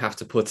that you have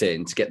to put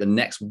in to get the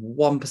next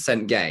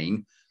 1%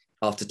 gain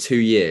after 2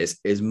 years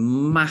is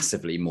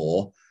massively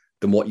more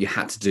than what you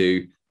had to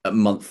do at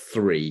month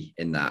 3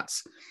 in that.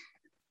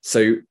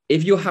 So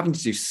if you're having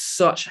to do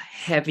such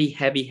heavy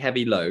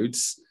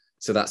loads,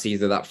 so that's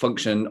either that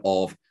function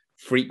of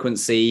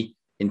frequency,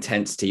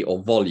 intensity,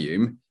 or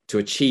volume, to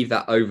achieve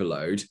that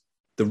overload,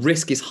 the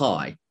risk is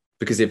high,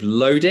 because if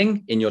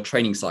loading in your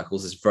training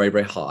cycles is very,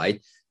 very high,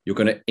 you're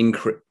going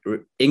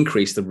to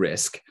increase the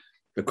risk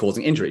of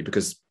causing injury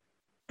because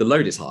the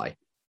load is high.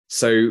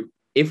 So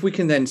if we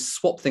can then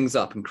swap things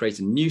up and create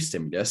a new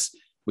stimulus,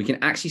 we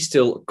can actually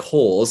still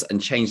cause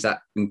and change that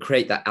and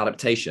create that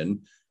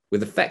adaptation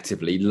with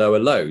effectively lower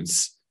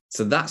loads.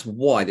 So that's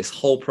why this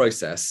whole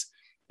process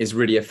is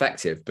really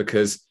effective,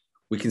 because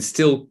we can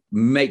still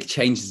make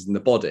changes in the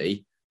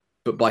body,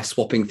 but by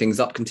swapping things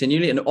up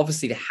continually. And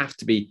obviously they have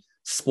to be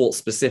sport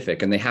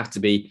specific and they have to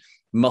be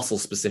muscle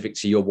specific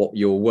to what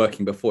you're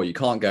working before. You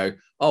can't go,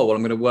 oh, well,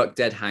 I'm going to work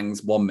dead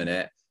hangs 1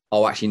 minute.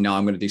 Oh, actually, no,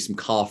 I'm going to do some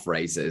calf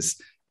raises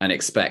and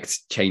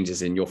expect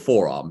changes in your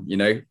forearm.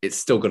 It's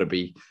still got to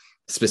be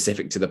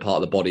specific to the part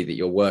of the body that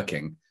you're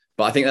working.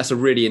 But I think that's a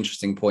really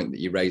interesting point that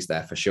you raised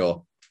there for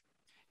sure.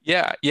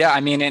 Yeah.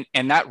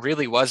 And that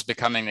really was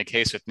becoming the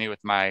case with me with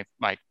my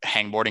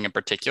hangboarding in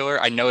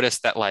particular. I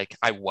noticed that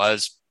I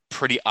was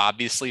pretty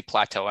obviously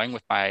plateauing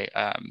with my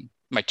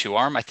my two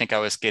arm. I think I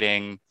was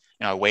getting,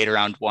 I weighed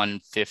around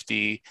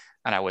 150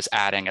 and I was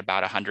adding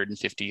about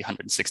 150,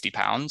 160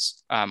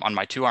 pounds on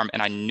my two arm.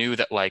 And I knew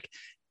that like,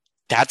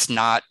 that's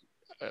not,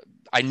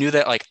 I knew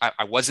that like,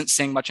 I wasn't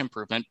seeing much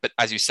improvement, but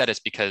as you said, it's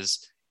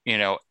because,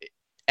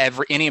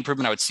 any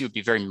improvement I would see would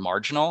be very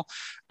marginal.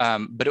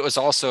 But it was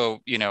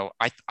also,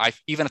 I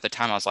even at the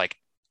time I was like,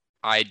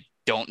 I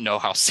don't know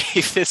how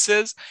safe this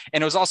is.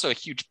 And it was also a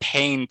huge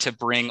pain to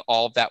bring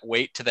all of that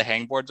weight to the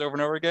hang boards over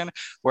and over again.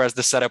 Whereas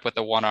the setup with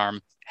the one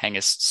arm hang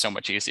is so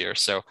much easier.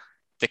 So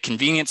the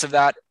convenience of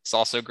that is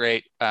also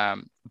great.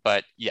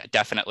 But yeah,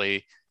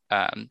 definitely.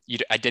 I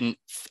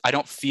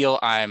don't feel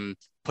I'm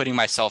putting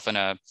myself in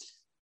a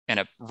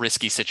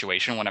risky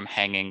situation when I'm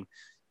hanging,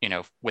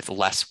 with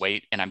less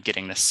weight and I'm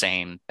getting the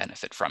same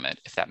benefit from it,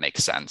 if that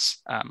makes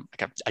sense.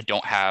 I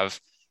don't have,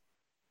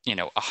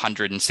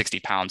 160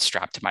 pounds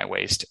strapped to my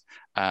waist.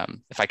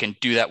 If I can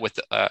do that with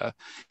a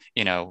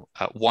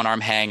one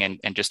arm hang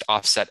and just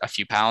offset a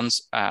few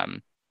pounds,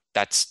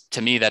 that's,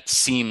 to me, that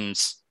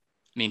seems,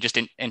 just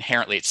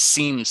inherently it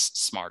seems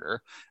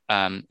smarter.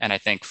 And I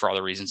think for all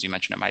the reasons you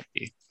mentioned, it might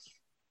be.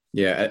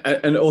 Yeah.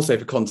 And also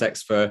for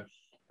context for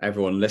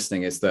everyone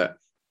listening is that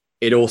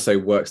it also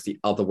works the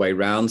other way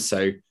around.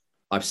 So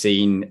I've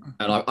seen,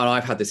 and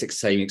I've had this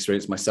same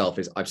experience myself,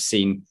 is I've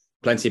seen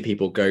plenty of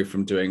people go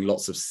from doing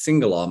lots of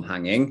single arm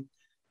hanging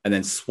and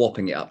then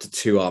swapping it up to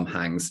two arm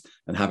hangs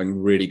and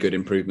having really good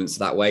improvements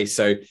that way.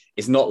 So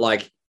it's not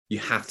like you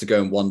have to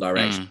go in one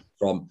direction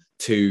from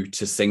two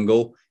to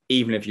single,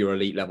 even if you're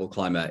elite level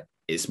climber.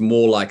 It's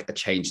more like a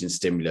change in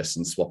stimulus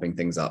and swapping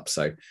things up.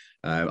 So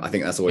I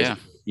think that's always,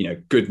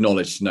 good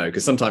knowledge to know,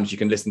 because sometimes you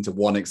can listen to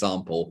one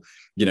example,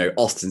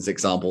 Austin's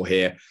example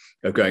here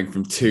of going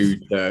from two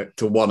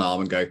to one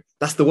arm and go,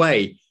 that's the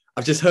way.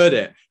 I've just heard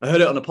it. I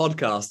heard it on a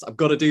podcast. I've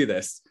got to do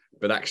this.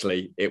 But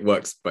actually it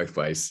works both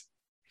ways.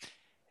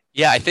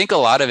 Yeah, I think a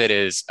lot of it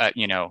is, I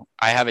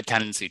have a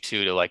tendency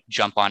to like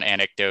jump on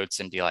anecdotes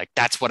and be like,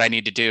 that's what I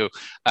need to do.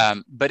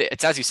 But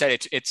it's, as you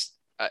said, it's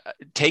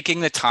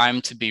taking the time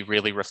to be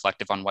really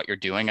reflective on what you're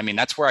doing.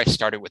 That's where I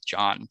started with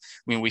John.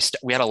 We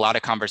had a lot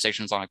of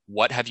conversations on like,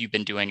 what have you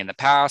been doing in the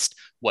past?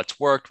 What's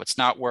worked, what's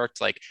not worked?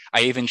 Like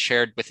I even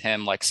shared with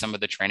him like some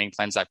of the training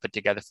plans I put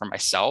together for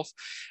myself.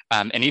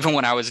 And even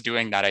when I was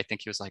doing that, I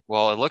think he was like,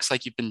 well, it looks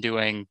like you've been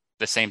doing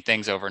the same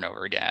things over and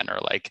over again, or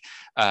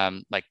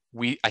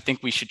I think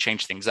we should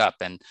change things up.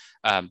 And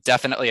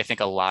definitely, I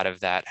think a lot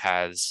of that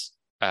has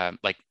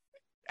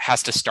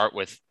to start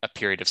with a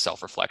period of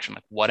self-reflection.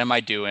 Like, what am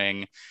I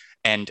doing?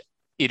 And,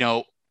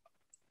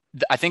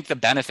 I think the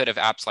benefit of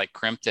apps like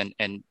Crimped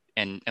and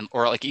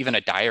or like even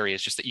a diary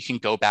is just that you can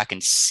go back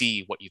and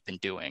see what you've been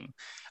doing.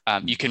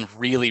 You can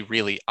really,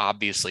 really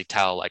obviously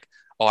tell like,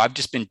 oh, I've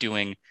just been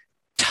doing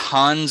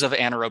tons of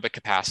anaerobic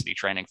capacity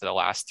training for the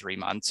last 3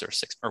 months or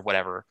 6 or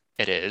whatever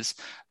it is.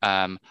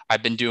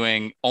 I've been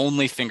doing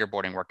only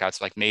fingerboarding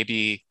workouts. Like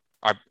maybe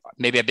I've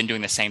been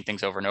doing the same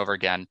things over and over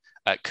again.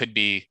 Could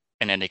be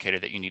an indicator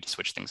that you need to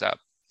switch things up.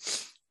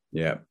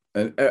 Yeah.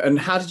 And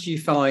how did you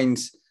find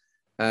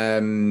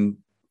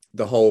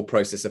the whole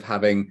process of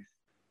having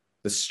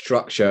the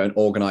structure and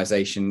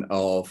organization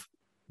of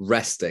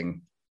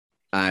resting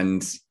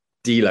and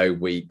deload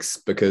weeks?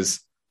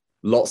 Because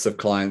lots of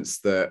clients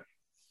that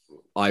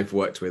I've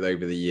worked with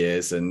over the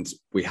years and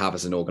we have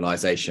as an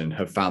organization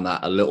have found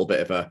that a little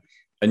bit of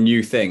a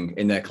new thing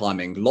in their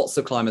climbing. Lots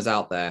of climbers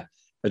out there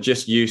are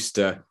just used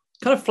to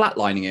kind of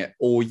flatlining it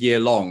all year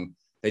long.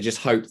 They just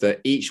hope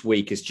that each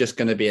week is just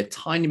going to be a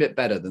tiny bit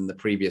better than the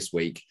previous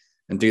week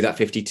and do that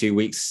 52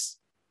 weeks,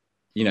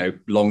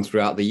 long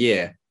throughout the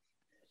year.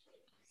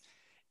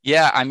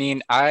 Yeah.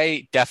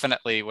 I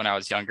definitely, when I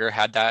was younger,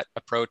 had that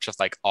approach of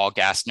like all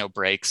gas, no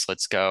brakes,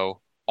 let's go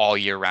all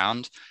year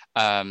round.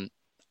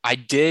 I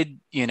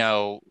did,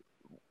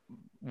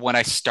 when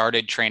I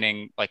started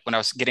training, like when I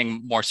was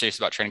getting more serious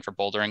about training for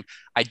bouldering,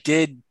 I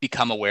did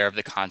become aware of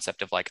the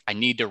concept of like, I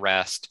need to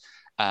rest.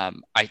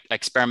 I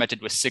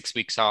experimented with 6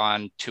 weeks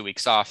on, 2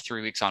 weeks off,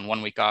 3 weeks on,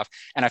 1 week off.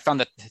 And I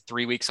found that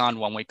 3 weeks on,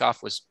 1 week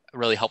off was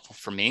really helpful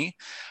for me.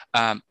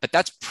 But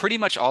that's pretty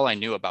much all I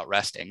knew about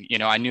resting.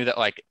 I knew that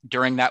like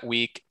during that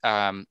week,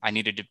 I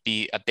needed to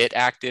be a bit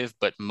active,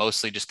 but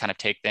mostly just kind of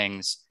take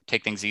things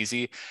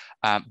easy.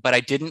 But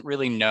I didn't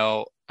really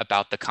know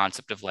about the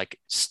concept of like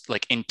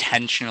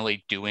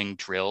intentionally doing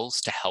drills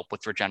to help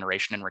with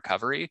regeneration and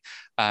recovery.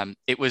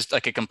 It was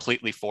like a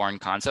completely foreign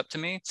concept to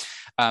me.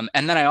 And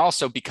then I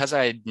also, because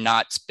I had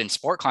not been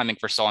sport climbing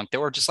for so long,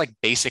 there were just like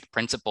basic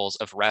principles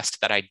of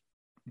rest that I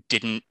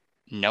didn't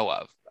know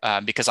of.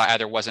 Because I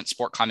either wasn't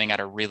sport climbing at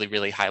a really,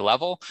 really high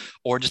level,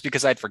 or just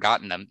because I'd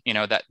forgotten them.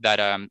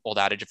 That old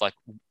adage of like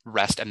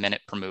rest a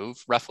minute per move,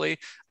 roughly.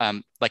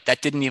 Like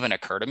that didn't even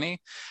occur to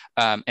me.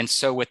 And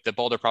so with the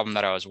boulder problem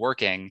that I was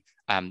working,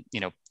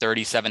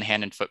 37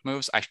 hand and foot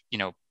moves, I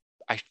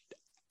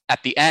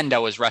at the end I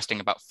was resting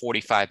about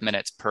 45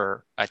 minutes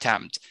per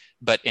attempt,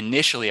 but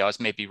initially I was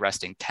maybe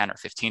resting 10 or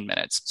 15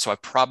 minutes. So I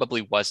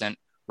probably wasn't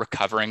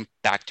recovering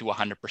back to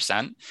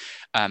 100%.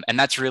 And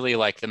that's really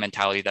like the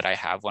mentality that I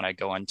have when I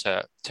go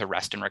into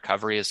rest and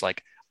recovery is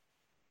like,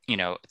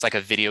 it's like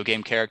a video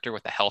game character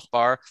with a health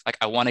bar. Like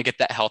I want to get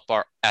that health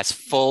bar as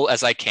full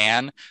as I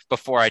can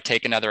before I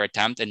take another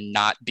attempt and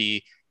not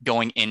be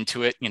going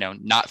into it,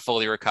 not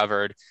fully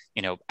recovered,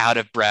 out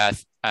of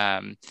breath.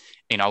 I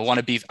want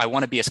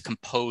to be as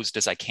composed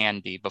as I can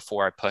be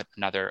before I put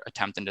another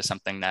attempt into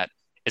something that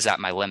is at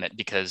my limit,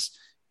 because,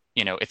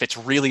 if it's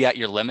really at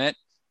your limit,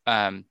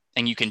 and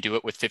you can do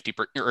it with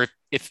 50%, or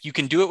if you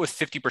can do it with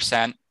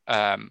 50%,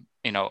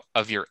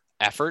 of your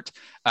effort,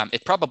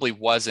 it probably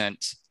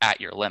wasn't at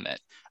your limit.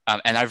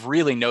 And I've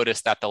really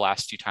noticed that the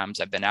last few times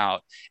I've been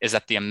out is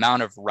that the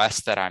amount of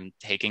rest that I'm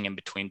taking in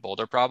between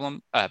boulder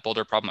problem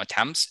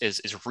attempts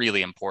is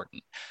really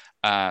important.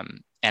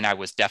 And I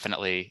was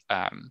definitely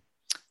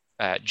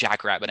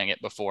jackrabbiting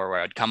it before,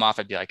 where I'd come off,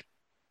 I'd be like,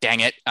 dang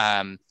it.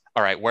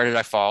 All right, where did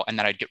I fall? And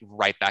then I'd get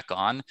right back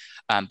on.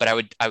 But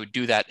I would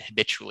do that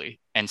habitually.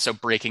 And so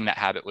breaking that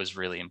habit was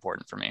really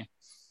important for me.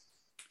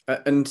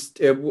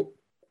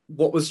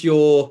 What was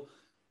your,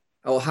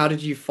 or how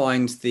did you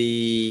find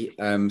the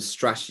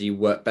strategy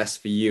work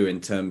best for you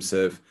in terms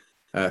of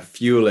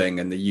fueling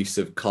and the use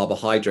of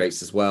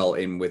carbohydrates as well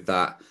in with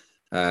that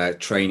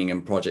training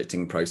and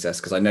projecting process?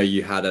 Because I know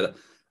you had a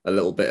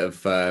little bit of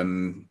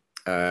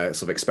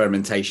sort of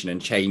experimentation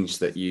and change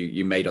that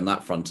you made on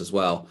that front as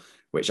well,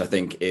 which I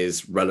think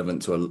is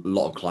relevant to a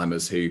lot of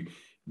climbers who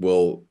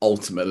will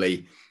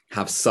ultimately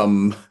have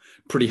some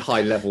pretty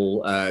high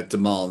level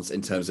demands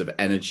in terms of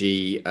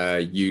energy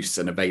use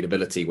and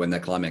availability when they're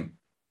climbing.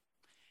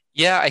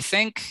 Yeah, I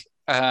think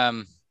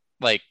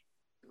like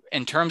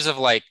in terms of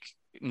like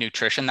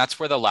nutrition, that's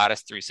where the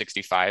Lattice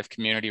 365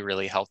 community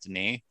really helped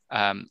me.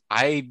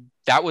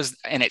 That was,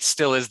 and it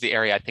still is, the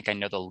area I think I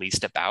know the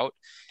least about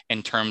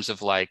in terms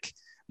of like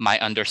my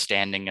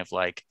understanding of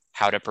like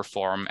how to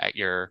perform at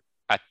the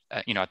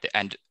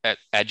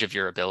edge of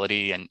your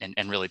ability,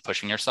 and really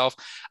pushing yourself.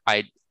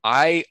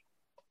 I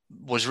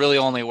was really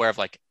only aware of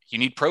like, you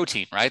need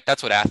protein, right?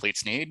 That's what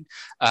athletes need.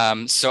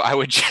 So I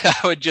would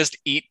I would just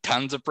eat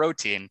tons of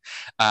protein,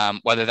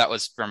 whether that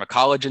was from a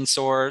collagen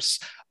source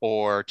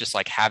or just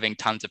like having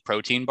tons of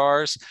protein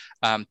bars.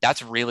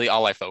 That's really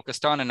all I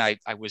focused on. And I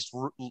was,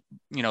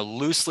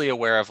 loosely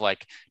aware of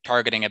like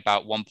targeting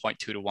about 1.2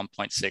 to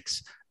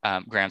 1.6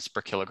 grams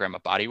per kilogram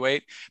of body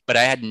weight, but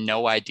I had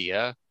no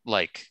idea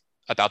like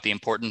about the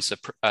importance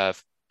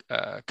of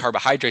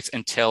carbohydrates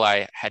until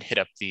I had hit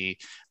up the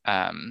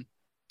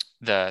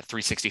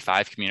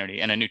 365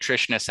 community, and a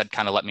nutritionist had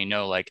kind of let me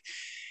know like,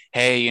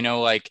 hey,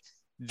 like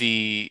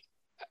the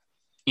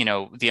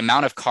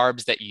amount of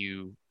carbs that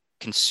you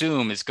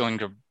consume is going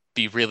to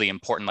be really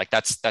important. Like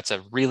that's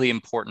a really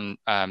important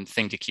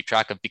thing to keep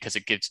track of, because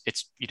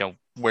it's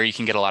where you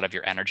can get a lot of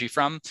your energy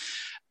from.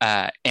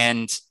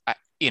 And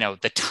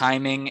the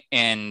timing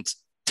and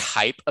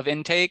type of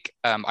intake,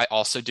 I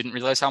also didn't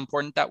realize how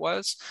important that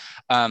was.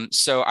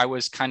 So I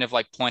was kind of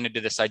like pointed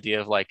to this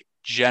idea of like,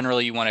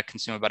 generally you want to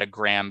consume about a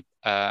gram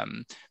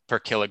per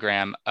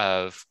kilogram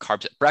of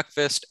carbs at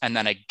breakfast, and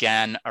then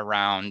again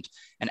around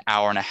an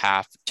hour and a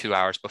half, 2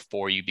 hours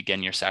before you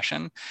begin your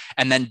session.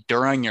 And then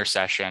during your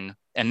session,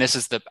 and this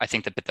is I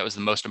think the bit that was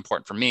the most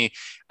important for me,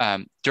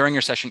 during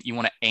your session, you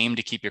want to aim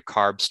to keep your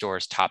carb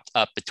stores topped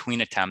up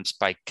between attempts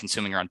by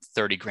consuming around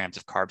 30 grams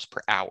of carbs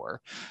per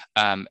hour.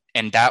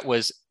 And that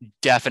was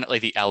definitely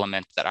the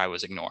element that I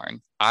was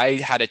ignoring. I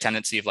had a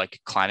tendency of like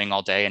climbing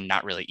all day and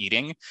not really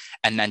eating,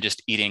 and then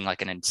just eating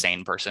like an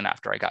insane person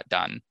after I got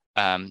done,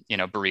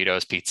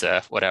 burritos,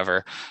 pizza,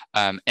 whatever.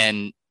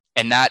 And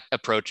that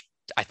approach,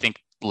 I think,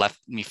 left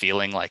me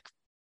feeling like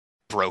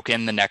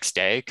broken the next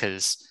day,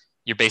 because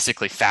you're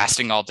basically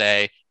fasting all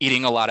day,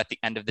 eating a lot at the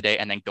end of the day,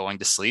 and then going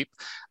to sleep.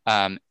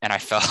 And I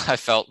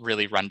felt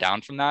really run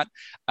down from that.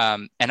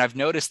 And I've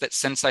noticed that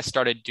since I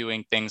started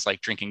doing things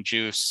like drinking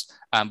juice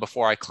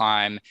before I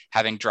climb,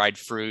 having dried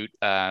fruit,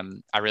 I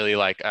really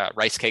like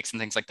rice cakes and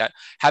things like that.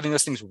 Having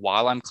those things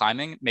while I'm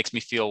climbing makes me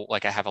feel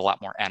like I have a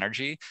lot more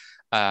energy.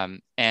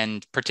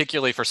 And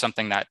particularly for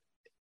something that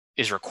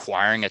is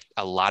requiring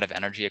a lot of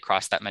energy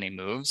across that many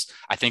moves,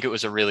 I think it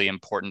was a really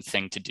important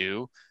thing to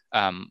do,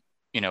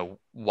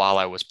 while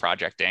I was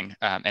projecting,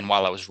 and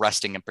while I was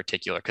resting in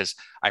particular, because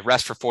I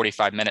rest for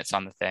 45 minutes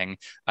on the thing.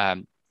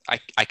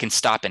 I can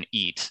stop and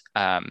eat.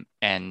 And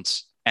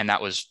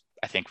that was,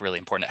 I think, really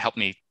important. It helped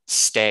me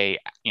stay,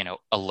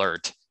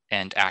 alert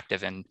and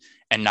active, and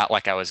not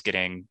like I was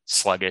getting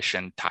sluggish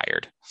and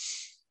tired.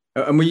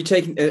 And were you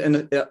taking,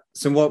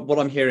 so what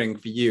I'm hearing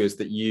for you is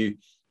that you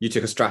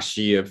took a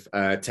strategy of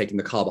taking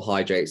the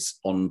carbohydrates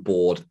on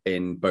board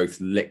in both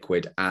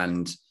liquid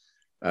and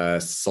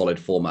solid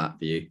format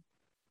for you.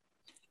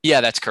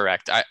 Yeah, that's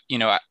correct.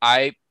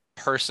 I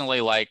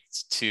personally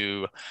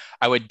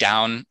I would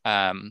down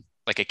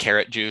like a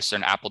carrot juice or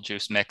an apple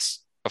juice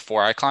mix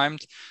before I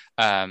climbed.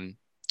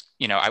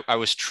 I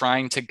was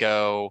trying to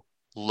go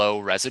low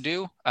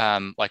residue,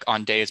 like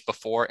on days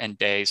before and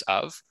days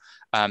of,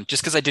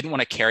 just because I didn't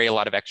want to carry a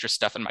lot of extra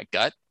stuff in my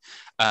gut.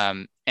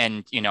 And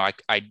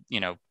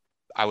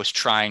I was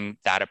trying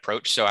that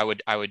approach. So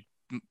I'd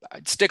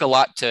stick a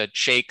lot to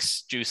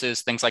shakes,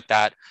 juices, things like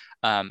that.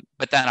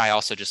 But then I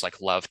also just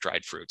like love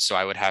dried fruits. So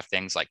I would have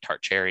things like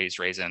tart cherries,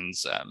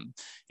 raisins,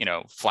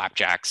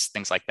 flapjacks,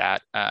 things like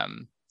that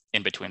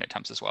in between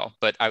attempts as well.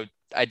 But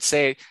I'd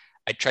say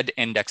I tried to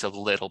index a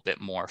little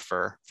bit more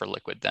for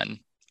liquid than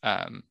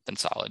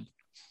solid.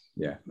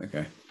 Yeah.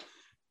 Okay.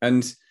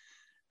 And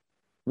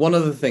one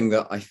other thing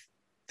that I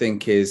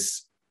think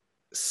is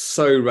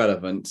so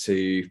relevant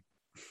to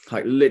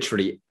like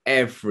literally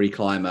every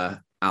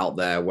climber out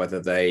there,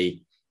 whether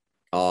they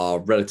are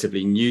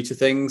relatively new to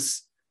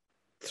things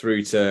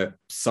through to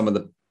some of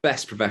the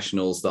best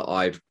professionals that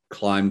I've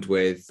climbed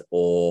with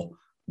or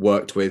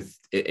worked with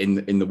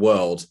in the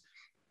world,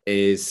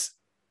 is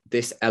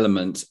this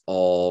element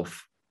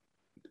of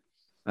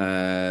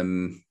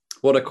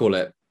what I call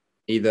it,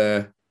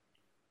 either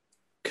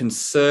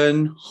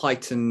concern,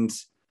 heightened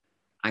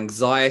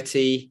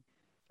anxiety,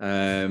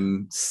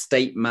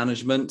 state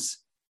management,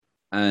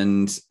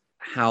 and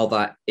how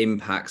that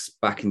impacts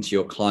back into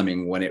your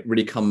climbing when it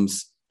really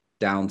comes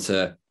down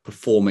to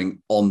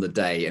performing on the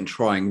day and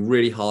trying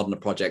really hard on a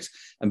project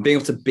and being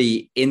able to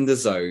be in the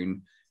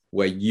zone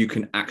where you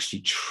can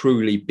actually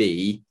truly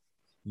be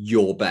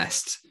your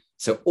best.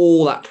 So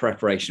all that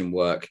preparation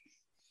work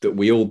that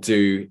we all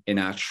do in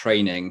our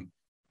training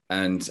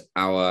and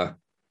our,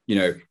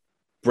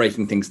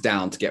 breaking things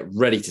down to get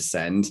ready to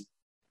send,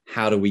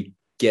 how do we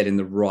get in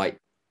the right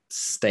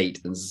state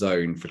and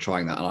zone for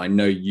trying that? And I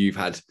know you've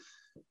had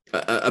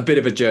a bit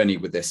of a journey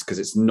with this because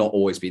it's not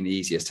always been the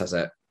easiest, has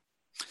it?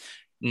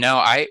 No,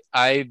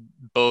 I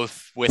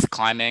both with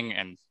climbing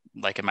and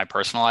like in my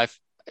personal life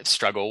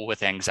struggle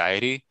with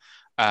anxiety.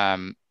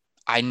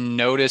 I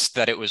noticed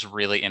that it was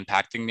really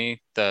impacting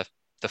me the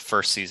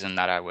first season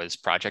that I was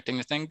projecting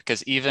the thing,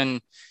 because even,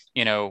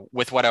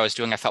 with what I was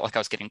doing, I felt like I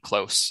was getting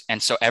close. And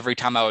so every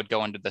time I would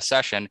go into the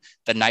session,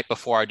 the night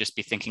before, I'd just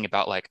be thinking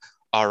about like,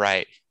 all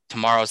right,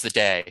 tomorrow's the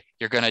day,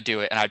 you're going to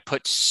do it. And I'd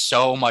put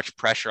so much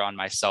pressure on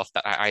myself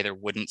that I either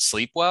wouldn't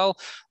sleep well,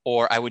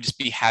 or I would just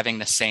be having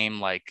the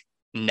same like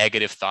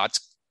negative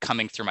thoughts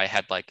coming through my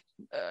head, like,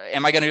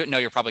 am I going to, no,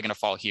 you're probably going to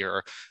fall here,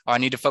 or oh, I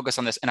need to focus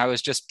on this. And I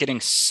was just getting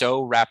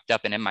so wrapped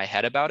up and in my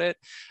head about it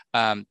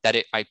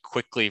I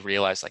quickly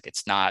realized like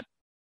it's not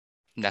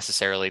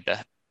necessarily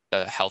the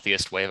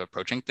healthiest way of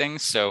approaching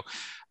things. So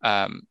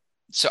I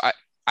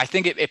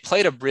think it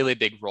played a really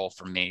big role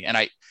for me. And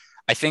I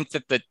think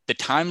that the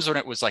times when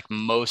it was like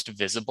most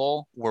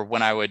visible were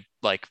when I would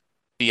like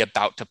be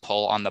about to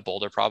pull on the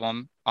boulder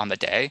problem on the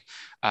day.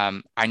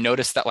 I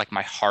noticed that like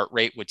my heart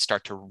rate would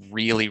start to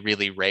really,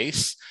 really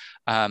race.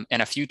 And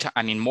a few times,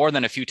 I mean, more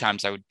than a few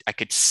times, I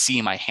could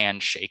see my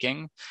hand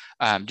shaking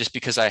just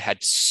because I had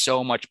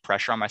so much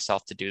pressure on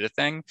myself to do the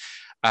thing.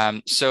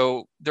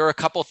 So there were a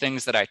couple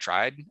things that I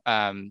tried.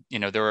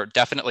 There were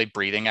definitely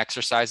breathing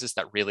exercises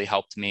that really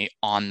helped me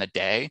on the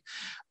day.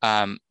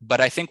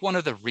 But I think one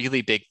of the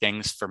really big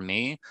things for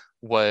me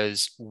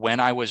was when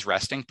I was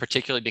resting,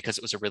 particularly because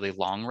it was a really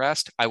long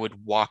rest, I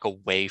would walk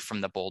away from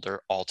the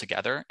boulder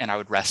altogether and I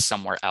would rest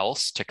somewhere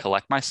else to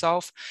collect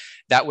myself.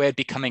 That way I'd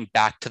be coming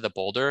back to the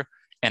boulder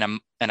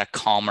in a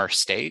calmer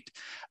state.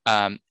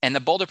 And the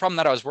boulder problem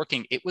that I was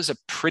working, it was a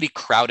pretty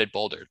crowded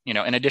boulder. In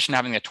addition to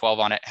having a 12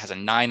 on it, it has a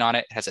 9 on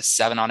it, it has a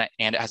 7 on it,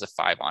 and it has a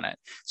 5 on it.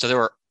 So there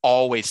were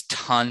always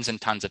tons and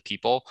tons of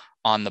people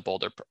on the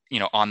boulder,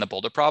 on the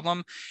boulder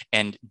problem.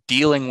 And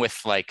dealing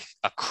with like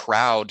a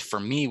crowd for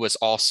me was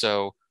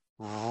also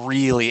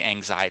really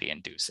anxiety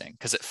inducing,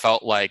 because it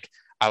felt like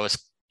I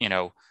was,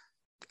 I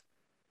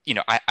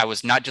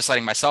was not just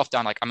letting myself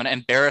down, like I'm going to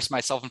embarrass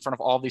myself in front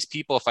of all these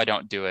people if I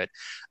don't do it.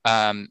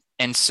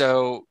 And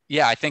so,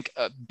 yeah, I think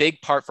a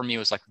big part for me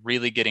was like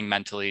really getting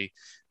mentally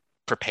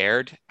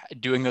prepared,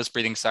 doing those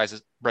breathing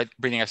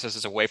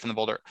exercises away from the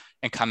boulder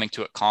and coming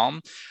to it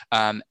calm.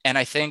 And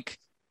I think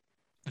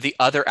the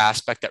other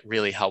aspect that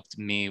really helped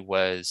me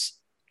was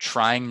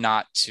trying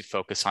not to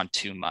focus on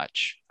too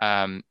much.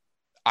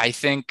 I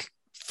think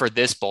for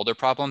this boulder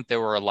problem,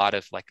 there were a lot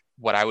of like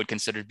what I would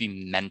consider to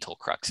be mental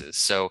cruxes.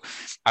 So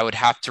I would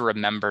have to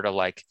remember to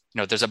like,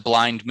 there's a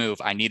blind move.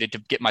 I needed to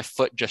get my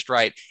foot just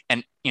right.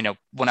 And,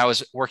 when I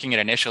was working it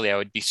initially, I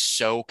would be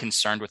so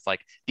concerned with like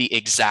the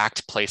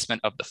exact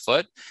placement of the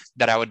foot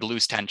that I would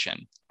lose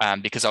tension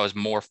because I was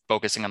more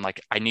focusing on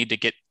like, I need to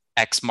get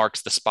X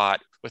marks the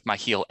spot with my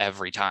heel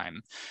every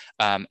time.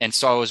 And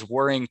so I was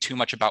worrying too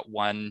much about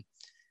one,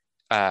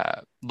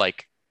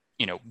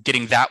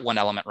 getting that one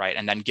element right,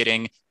 and then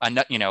getting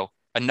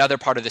another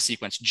part of the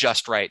sequence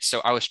just right.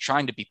 So I was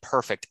trying to be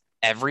perfect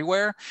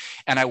everywhere.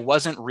 And I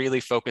wasn't really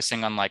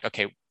focusing on like,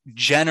 okay,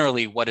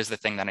 generally, what is the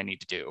thing that I need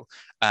to do?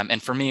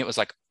 And for me, it was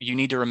like, you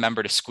need to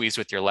remember to squeeze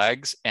with your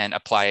legs and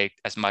apply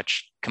as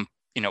much,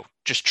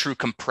 just true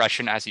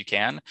compression as you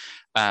can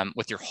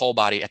with your whole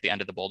body at the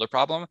end of the boulder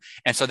problem.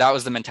 And so that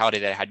was the mentality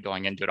that I had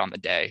going into it on the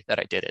day that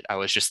I did it. I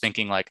was just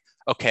thinking like,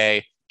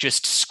 okay,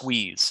 just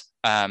squeeze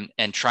and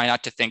try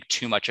not to think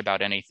too much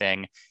about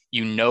anything.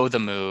 The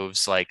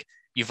moves, like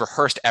you've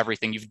rehearsed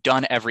everything, you've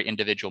done every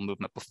individual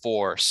movement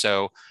before.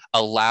 So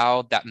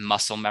allow that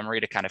muscle memory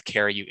to kind of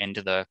carry you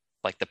into the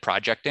like the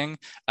projecting,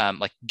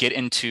 like get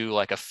into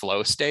like a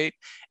flow state,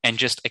 and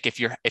just like if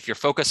you're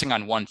focusing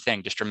on one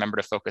thing, just remember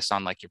to focus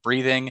on like your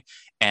breathing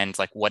and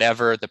like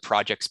whatever the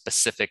project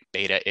specific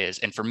beta is.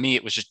 And for me,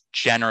 it was just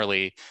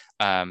generally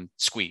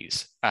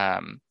squeeze.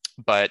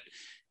 But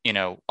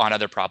on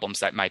other problems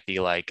that might be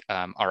like,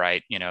 all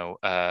right,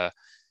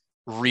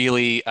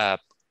 really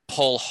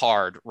pull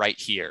hard right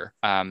here,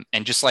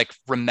 and just like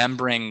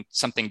remembering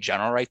something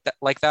general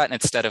like that, and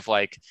instead of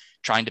like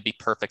trying to be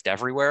perfect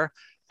everywhere,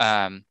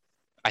 I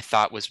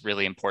thought was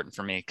really important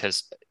for me,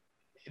 because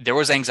there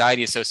was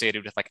anxiety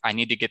associated with like, I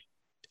need to get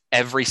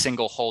every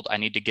single hold, I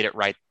need to get it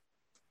right,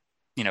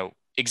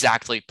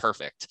 exactly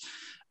perfect.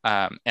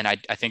 And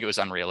I think it was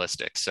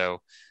unrealistic.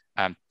 So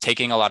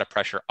taking a lot of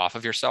pressure off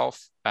of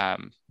yourself,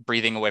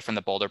 breathing away from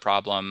the boulder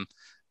problem,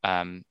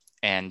 and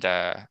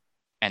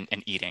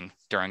eating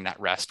during that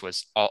rest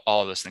was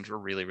all of those things were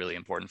really, really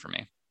important for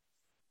me.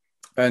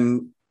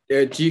 And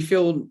do you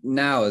feel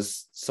now,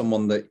 as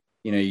someone that,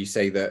 you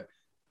say that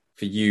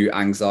for you,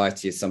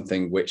 anxiety is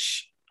something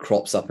which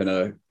crops up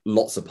in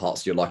lots of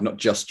parts of your life, not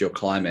just your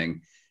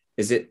climbing.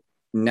 Is it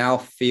now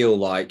feel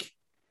like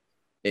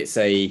it's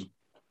a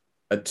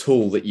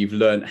tool that you've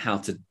learned how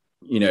to,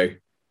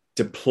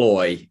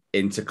 deploy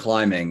into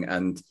climbing?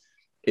 And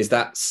is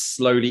that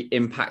slowly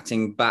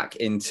impacting back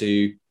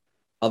into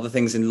other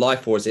things in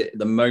life, or is it at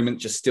the moment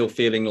just still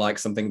feeling like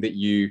something that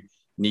you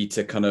need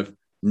to kind of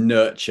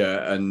nurture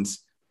and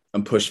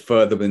push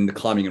further in the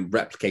climbing and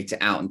replicate it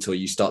out until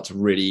you start to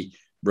really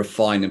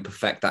refine and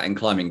perfect that in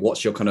climbing?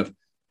 What's your kind of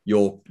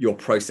your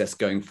process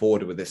going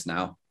forward with this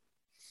now?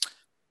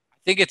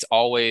 I think it's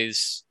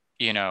always,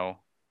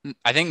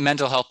 I think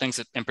mental health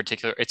things in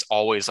particular, it's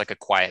always like a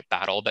quiet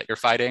battle that you're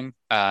fighting.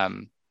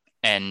 And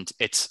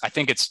I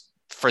think it's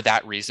for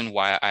that reason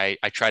why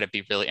I try to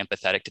be really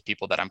empathetic to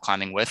people that I'm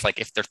climbing with. Like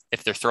if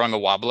they're throwing a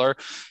wobbler,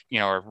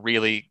 or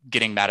really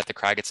getting mad at the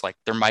crag, it's like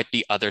there might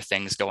be other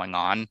things going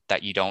on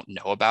that you don't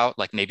know about.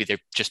 Like maybe they've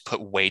just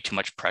put way too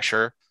much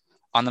pressure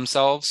on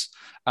themselves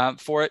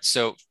for it.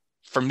 So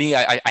for me,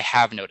 I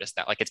have noticed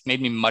that, like, it's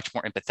made me much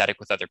more empathetic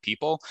with other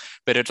people,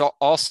 but it's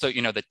also,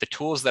 that the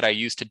tools that I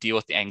use to deal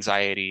with the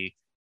anxiety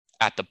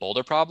at the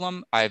boulder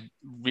problem, I've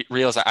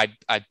realized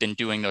I've been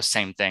doing those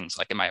same things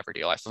like in my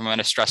everyday life. If I'm in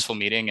a stressful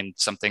meeting and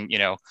something,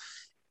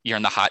 you're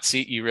in the hot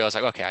seat, you realize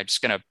like, okay, I'm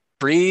just going to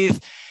breathe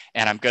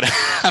and I'm going to,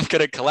 I'm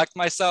going to collect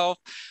myself,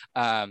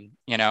 and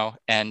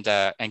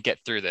get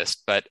through this.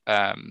 But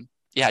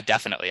yeah,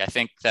 definitely. I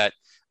think that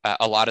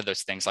a lot of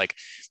those things, like,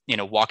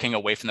 walking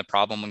away from the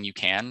problem when you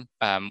can,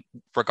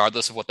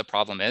 regardless of what the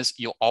problem is,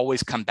 you'll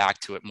always come back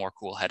to it more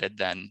cool-headed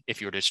than if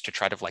you were just to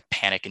try to like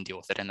panic and deal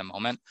with it in the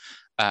moment.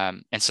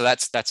 And so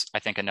that's I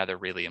think another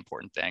really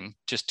important thing,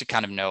 just to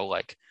kind of know,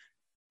 like,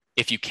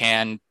 if you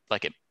can,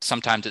 like,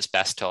 sometimes it's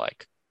best to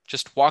like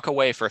just walk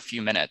away for a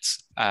few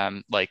minutes.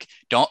 Like,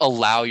 don't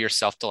allow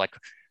yourself to like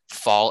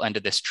fall into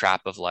this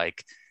trap of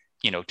like,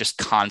 just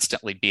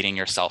constantly beating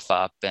yourself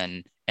up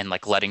and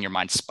like letting your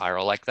mind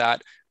spiral like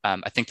that.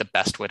 I think the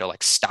best way to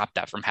like stop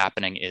that from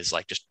happening is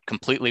like just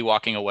completely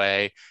walking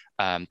away,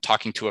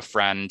 talking to a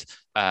friend,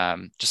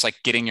 just like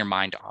getting your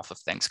mind off of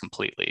things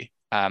completely.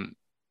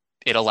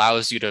 It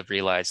allows you to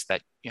realize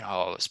that,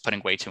 I was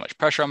putting way too much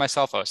pressure on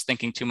myself. I was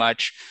thinking too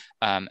much,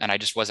 and I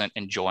just wasn't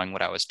enjoying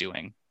what I was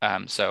doing.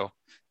 So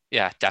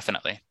yeah,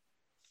 definitely.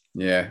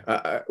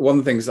 Yeah. One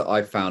of the things that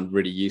I found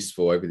really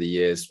useful over the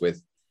years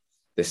with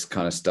this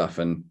kind of stuff,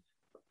 and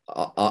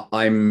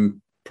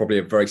I'm probably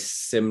a very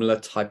similar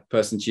type of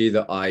person to you,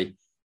 that I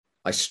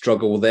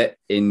struggle with it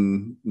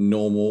in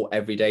normal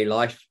everyday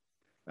life.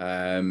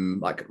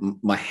 Like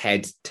my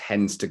head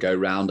tends to go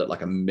round at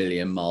like a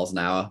million miles an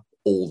hour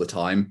all the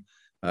time.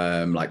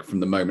 Like from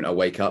the moment I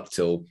wake up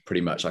till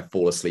pretty much I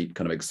fall asleep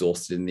kind of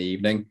exhausted in the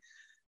evening.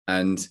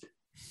 And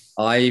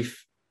I've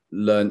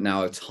learned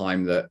now a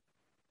time that,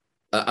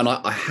 and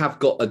I have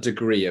got a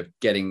degree of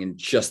getting in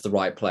just the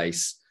right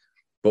place,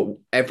 but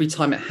every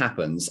time it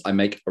happens, I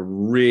make a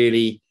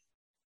really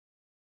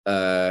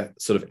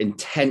sort of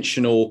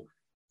intentional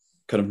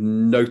kind of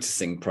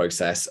noticing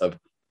process of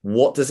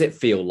what does it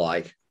feel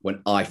like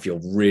when I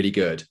feel really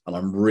good and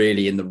I'm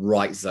really in the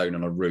right zone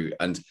on a route.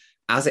 And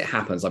as it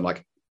happens, I'm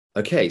like,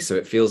 okay, so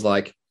it feels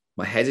like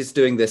my head is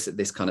doing this at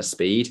this kind of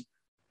speed.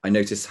 I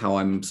notice how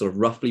I'm sort of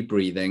roughly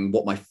breathing,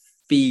 what my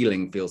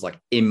feeling feels like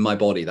in my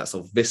body, that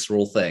sort of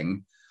visceral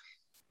thing.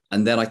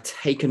 And then I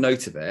take a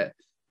note of it.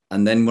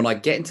 And then when I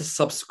get into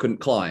subsequent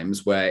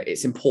climbs where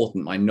it's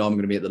important, I know I'm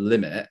going to be at the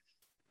limit,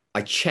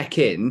 I check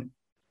in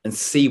and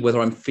see whether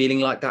I'm feeling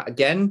like that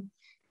again.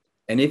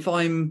 And if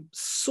I'm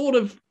sort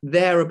of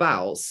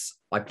thereabouts,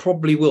 I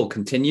probably will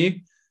continue,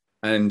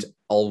 and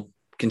I'll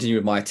continue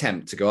with my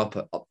attempt to go up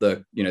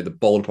the, the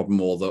boulder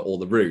problem or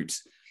the route.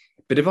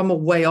 But if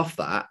I'm way off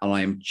that and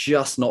I am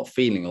just not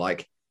feeling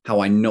like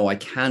how I know I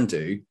can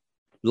do,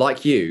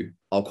 like you,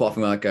 I'll quite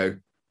often go,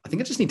 I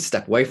think I just need to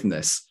step away from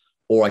this.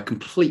 Or I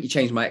completely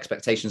change my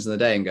expectations in the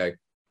day and go,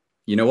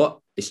 you know what?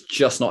 It's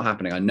just not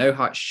happening. I know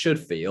how it should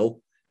feel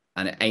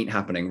and it ain't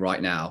happening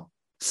right now.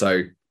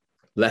 So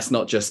let's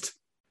not just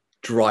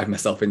drive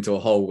myself into a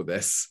hole with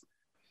this.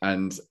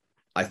 And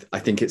I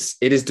think it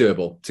is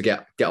doable to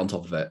get on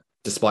top of it,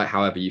 despite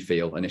however you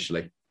feel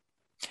initially.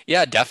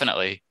 Yeah,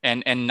 definitely.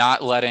 And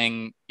not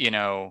letting,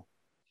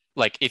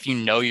 like if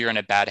you're in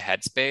a bad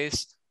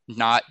headspace,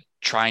 not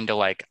trying to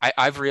like,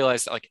 I've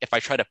realized that like if I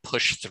try to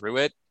push through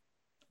it,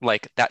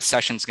 like that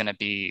session's going to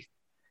be,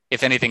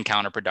 if anything,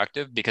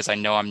 counterproductive because I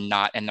know I'm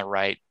not in the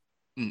right,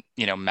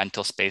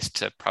 mental space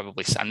to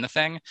probably send the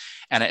thing.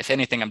 And if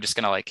anything, I'm just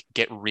going to like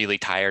get really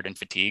tired and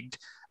fatigued,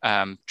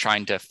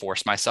 trying to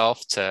force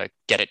myself to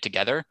get it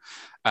together.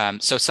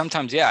 So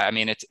sometimes, yeah, I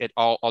mean,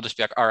 I'll just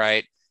be like, all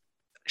right,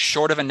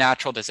 short of a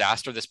natural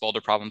disaster, this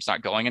boulder problem's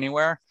not going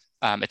anywhere.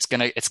 It's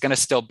gonna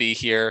still be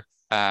here.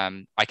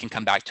 I can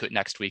come back to it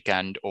next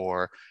weekend,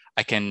 or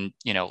I can,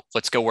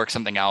 let's go work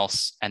something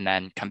else and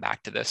then come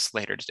back to this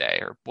later today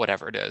or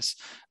whatever it is.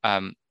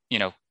 You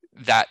know,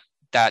 that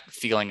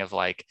feeling of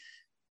like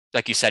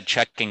you said,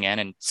 checking in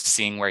and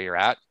seeing where you're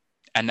at,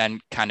 and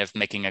then kind of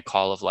making a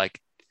call of like,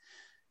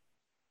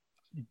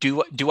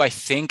 do I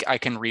think I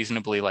can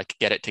reasonably like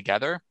get it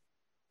together,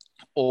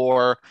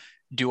 or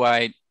do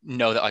I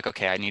know that like,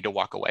 okay, I need to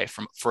walk away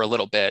from for a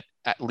little bit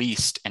at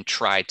least and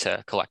try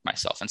to collect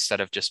myself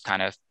instead of just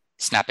kind of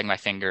snapping my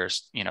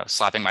fingers,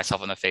 slapping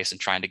myself in the face and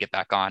trying to get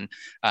back on.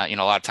 A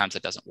lot of times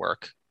it doesn't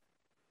work.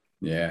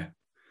 Yeah.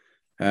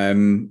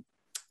 And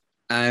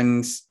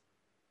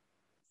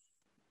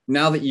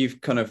now that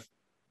you've kind of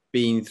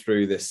been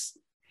through this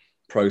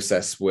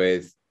process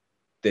with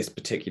this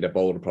particular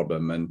boulder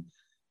problem, and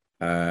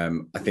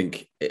I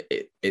think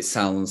it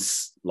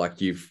sounds like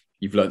you've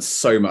learned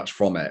so much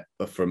from it,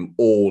 but from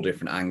all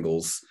different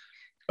angles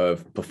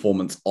of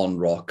performance on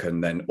rock,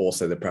 and then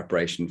also the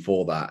preparation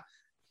for that.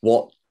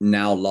 What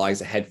now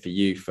lies ahead for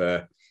you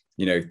for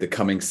the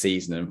coming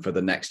season and for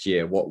the next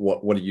year?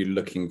 What are you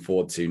looking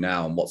forward to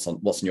now, and what's on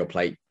your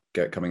plate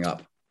coming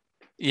up?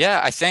 Yeah,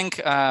 I think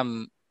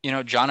John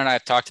and I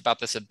have talked about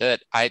this a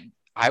bit.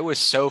 I was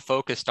so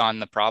focused on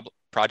the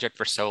project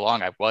for so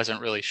long, I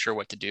wasn't really sure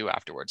what to do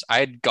afterwards. I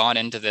had gone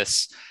into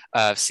this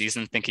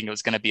season thinking it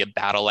was going to be a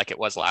battle like it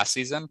was last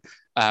season,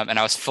 and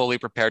I was fully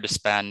prepared to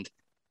spend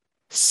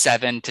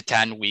 7 to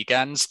 10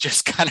 weekends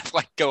just kind of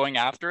like going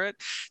after it.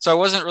 So I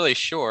wasn't really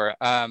sure.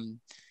 I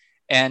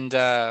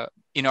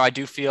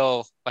do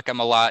feel like I'm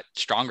a lot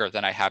stronger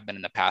than I have been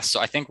in the past. So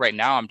I think right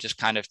now I'm just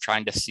kind of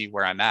trying to see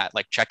where I'm at,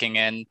 like checking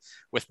in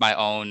with my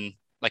own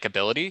like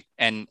ability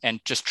and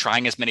just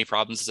trying as many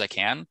problems as I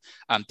can.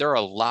 There are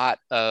a lot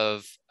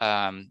of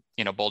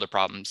boulder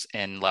problems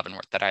in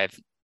Leavenworth that I've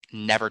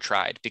never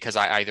tried because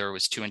I either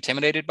was too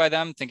intimidated by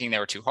them, thinking they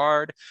were too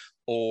hard,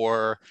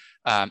 or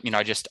I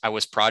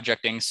was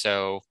projecting,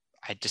 so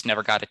I just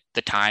never got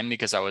the time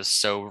because I was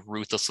so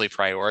ruthlessly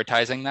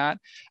prioritizing that.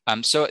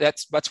 So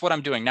that's what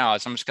I'm doing now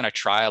is I'm just going to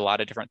try a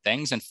lot of different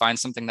things and find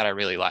something that I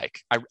really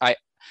like.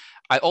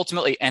 I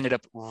ultimately ended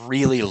up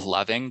really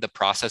loving the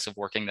process of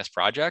working this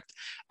project.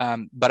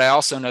 But I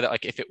also know that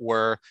like if it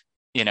were,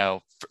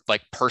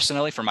 like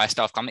personally for my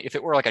style of climbing, if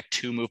it were like a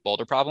 2-move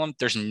boulder problem,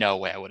 there's no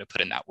way I would have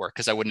put in that work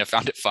because I wouldn't have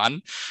found it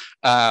fun.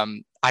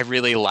 I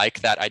really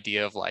like that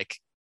idea of like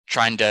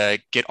trying to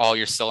get all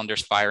your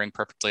cylinders firing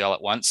perfectly all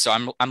at once. So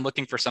I'm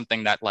looking for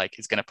something that like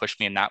is going to push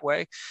me in that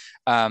way.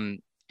 And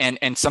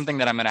something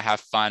that I'm going to have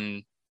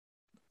fun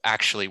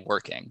actually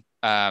working.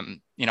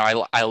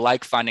 I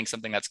like finding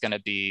something that's going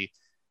to be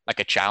like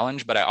a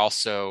challenge, but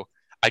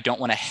I don't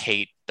want to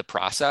hate the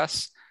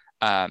process.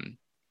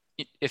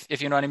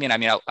 If you know what I mean. I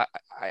mean,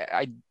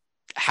 I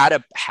had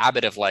a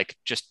habit of like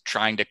just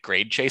trying to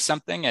grade chase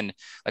something and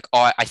like,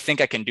 oh, I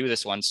think I can do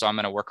this one, so I'm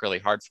going to work really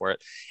hard for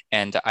it.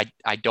 And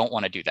I don't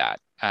want to do that.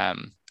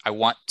 I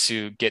want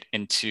to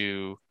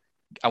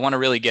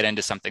really get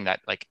into something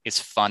that like is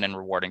fun and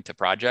rewarding to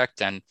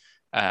project. And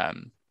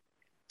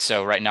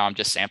so right now I'm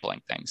just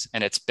sampling things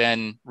and it's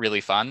been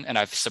really fun. And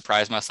I've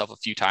surprised myself a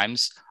few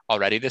times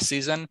already this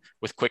season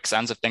with quick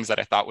sends of things that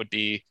I thought would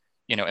be,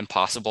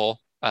 impossible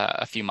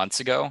a few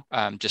months ago,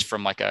 just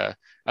from like a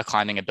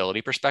climbing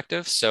ability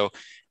perspective. So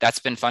that's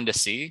been fun to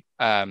see,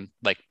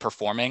 like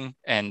performing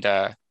and,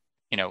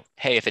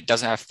 hey, if it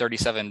doesn't have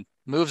 37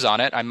 moves on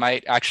it, I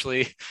might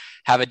actually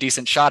have a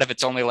decent shot if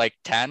it's only like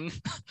 10.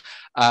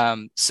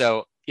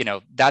 So,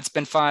 that's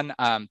been fun.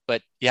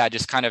 But yeah,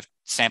 just kind of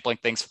sampling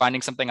things,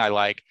 finding something I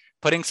like,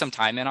 putting some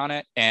time in on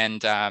it.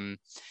 And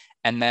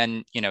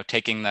then,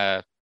 taking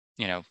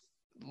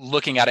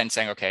looking at it and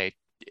saying, okay,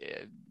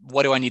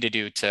 what do I need to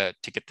do to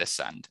get this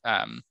send?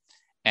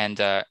 And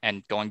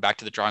going back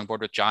to the drawing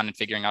board with John and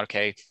figuring out,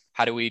 okay,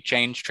 how do we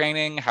change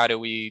training? How do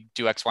we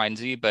do X, Y, and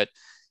Z? But,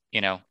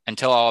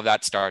 until all of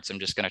that starts, I'm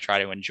just going to try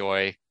to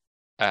enjoy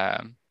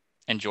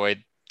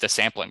the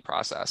sampling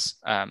process.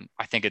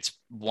 I think it's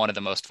one of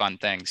the most fun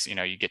things.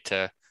 You get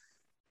to,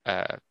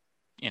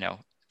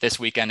 this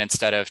weekend,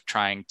 instead of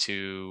trying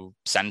to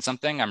send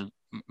something,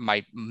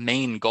 my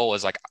main goal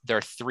is like, there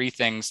are 3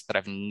 things that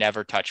I've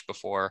never touched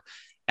before,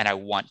 and I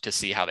want to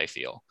see how they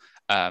feel.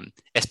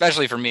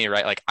 Especially for me,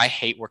 right? Like I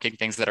hate working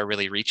things that are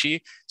really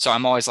reachy. So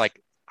I'm always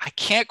like, I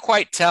can't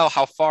quite tell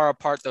how far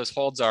apart those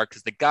holds are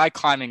because the guy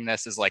climbing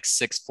this is like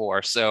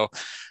 6'4". So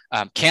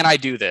can I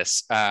do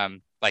this?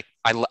 Like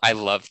I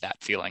love that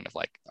feeling of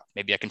like,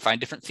 maybe I can find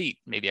different feet.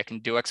 Maybe I can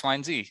do X, Y,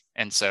 and Z.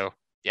 And so,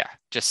 yeah,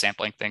 just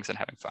sampling things and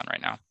having fun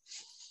right now.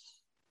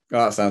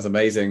 Oh, that sounds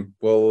amazing.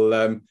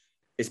 Well,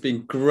 it's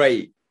been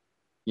great,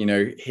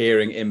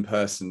 hearing in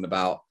person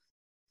about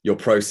your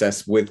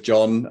process with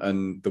John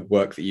and the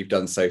work that you've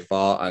done so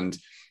far. And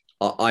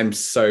I'm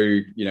so,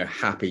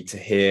 happy to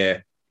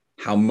hear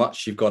how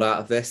much you've got out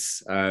of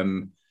this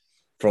from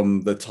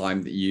the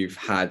time that you've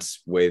had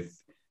with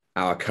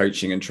our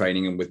coaching and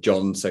training and with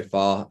John so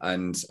far.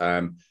 And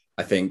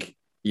I think,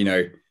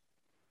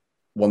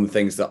 one of the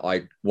things that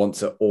I want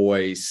to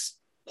always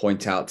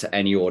point out to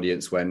any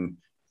audience when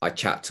I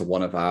chat to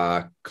one of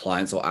our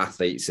clients or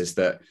athletes is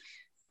that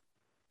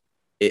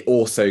it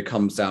also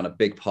comes down, a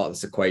big part of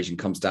this equation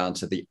comes down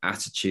to the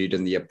attitude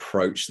and the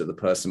approach that the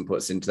person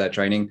puts into their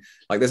training.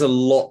 Like there's a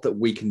lot that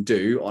we can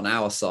do on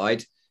our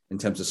side in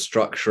terms of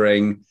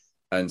structuring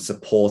and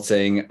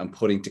supporting and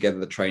putting together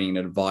the training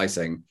and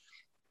advising,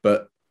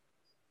 but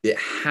it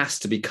has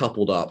to be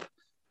coupled up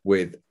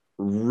with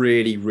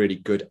really, really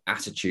good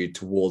attitude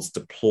towards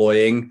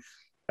deploying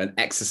and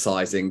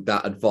exercising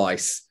that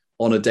advice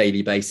on a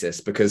daily basis,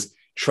 because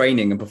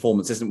training and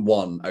performance isn't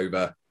won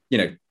over,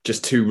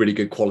 just 2 really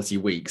good quality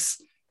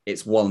weeks.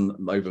 It's won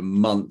over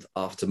month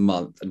after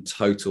month and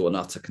total and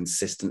utter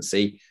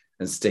consistency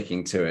and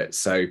sticking to it.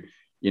 So,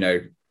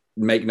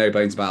 make no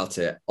bones about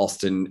it.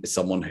 Austin is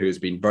someone who has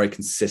been very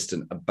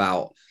consistent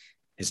about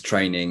his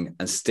training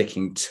and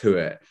sticking to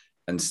it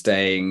and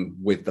staying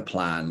with the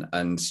plan.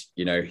 And,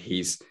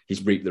 he's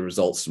reaped the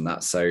results from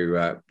that.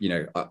 So,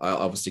 I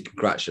obviously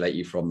congratulate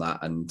you from that.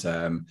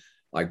 And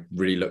I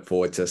really look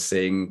forward to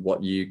seeing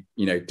what you,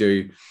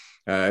 do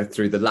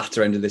through the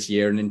latter end of this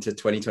year and into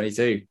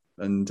 2022.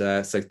 And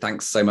so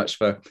thanks so much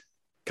for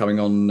coming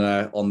on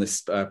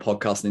this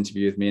podcast and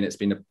interview with me. And it's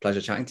been a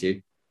pleasure chatting to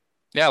you.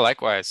 Yeah,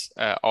 likewise.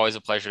 Always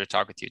a pleasure to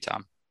talk with you,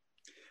 Tom.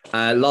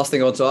 Last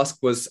thing I want to ask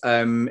was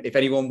if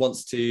anyone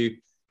wants to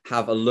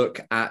have a look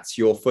at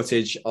your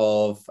footage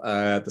of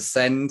the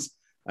Send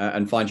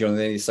and find you on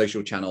any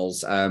social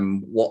channels,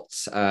 what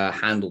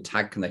handle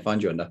tag can they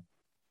find you under?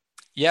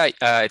 Yeah,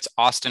 it's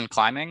Austin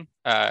Climbing.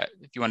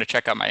 If you want to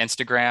check out my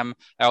Instagram,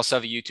 I also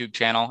have a YouTube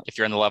channel. If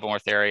you're in the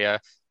Leavenworth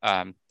area,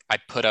 I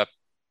put up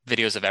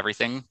videos of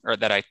everything or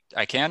that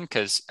I can,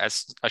 because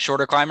as a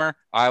shorter climber,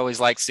 I always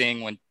like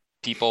seeing when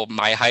people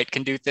my height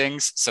can do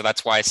things. So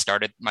that's why I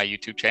started my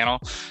YouTube channel.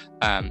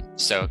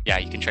 So yeah,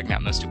 you can check me out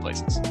in those 2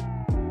 places.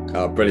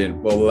 Oh, brilliant.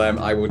 Well,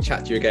 I will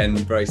chat to you again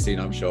very soon,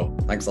 I'm sure.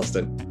 Thanks,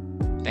 Austin.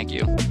 Thank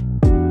you.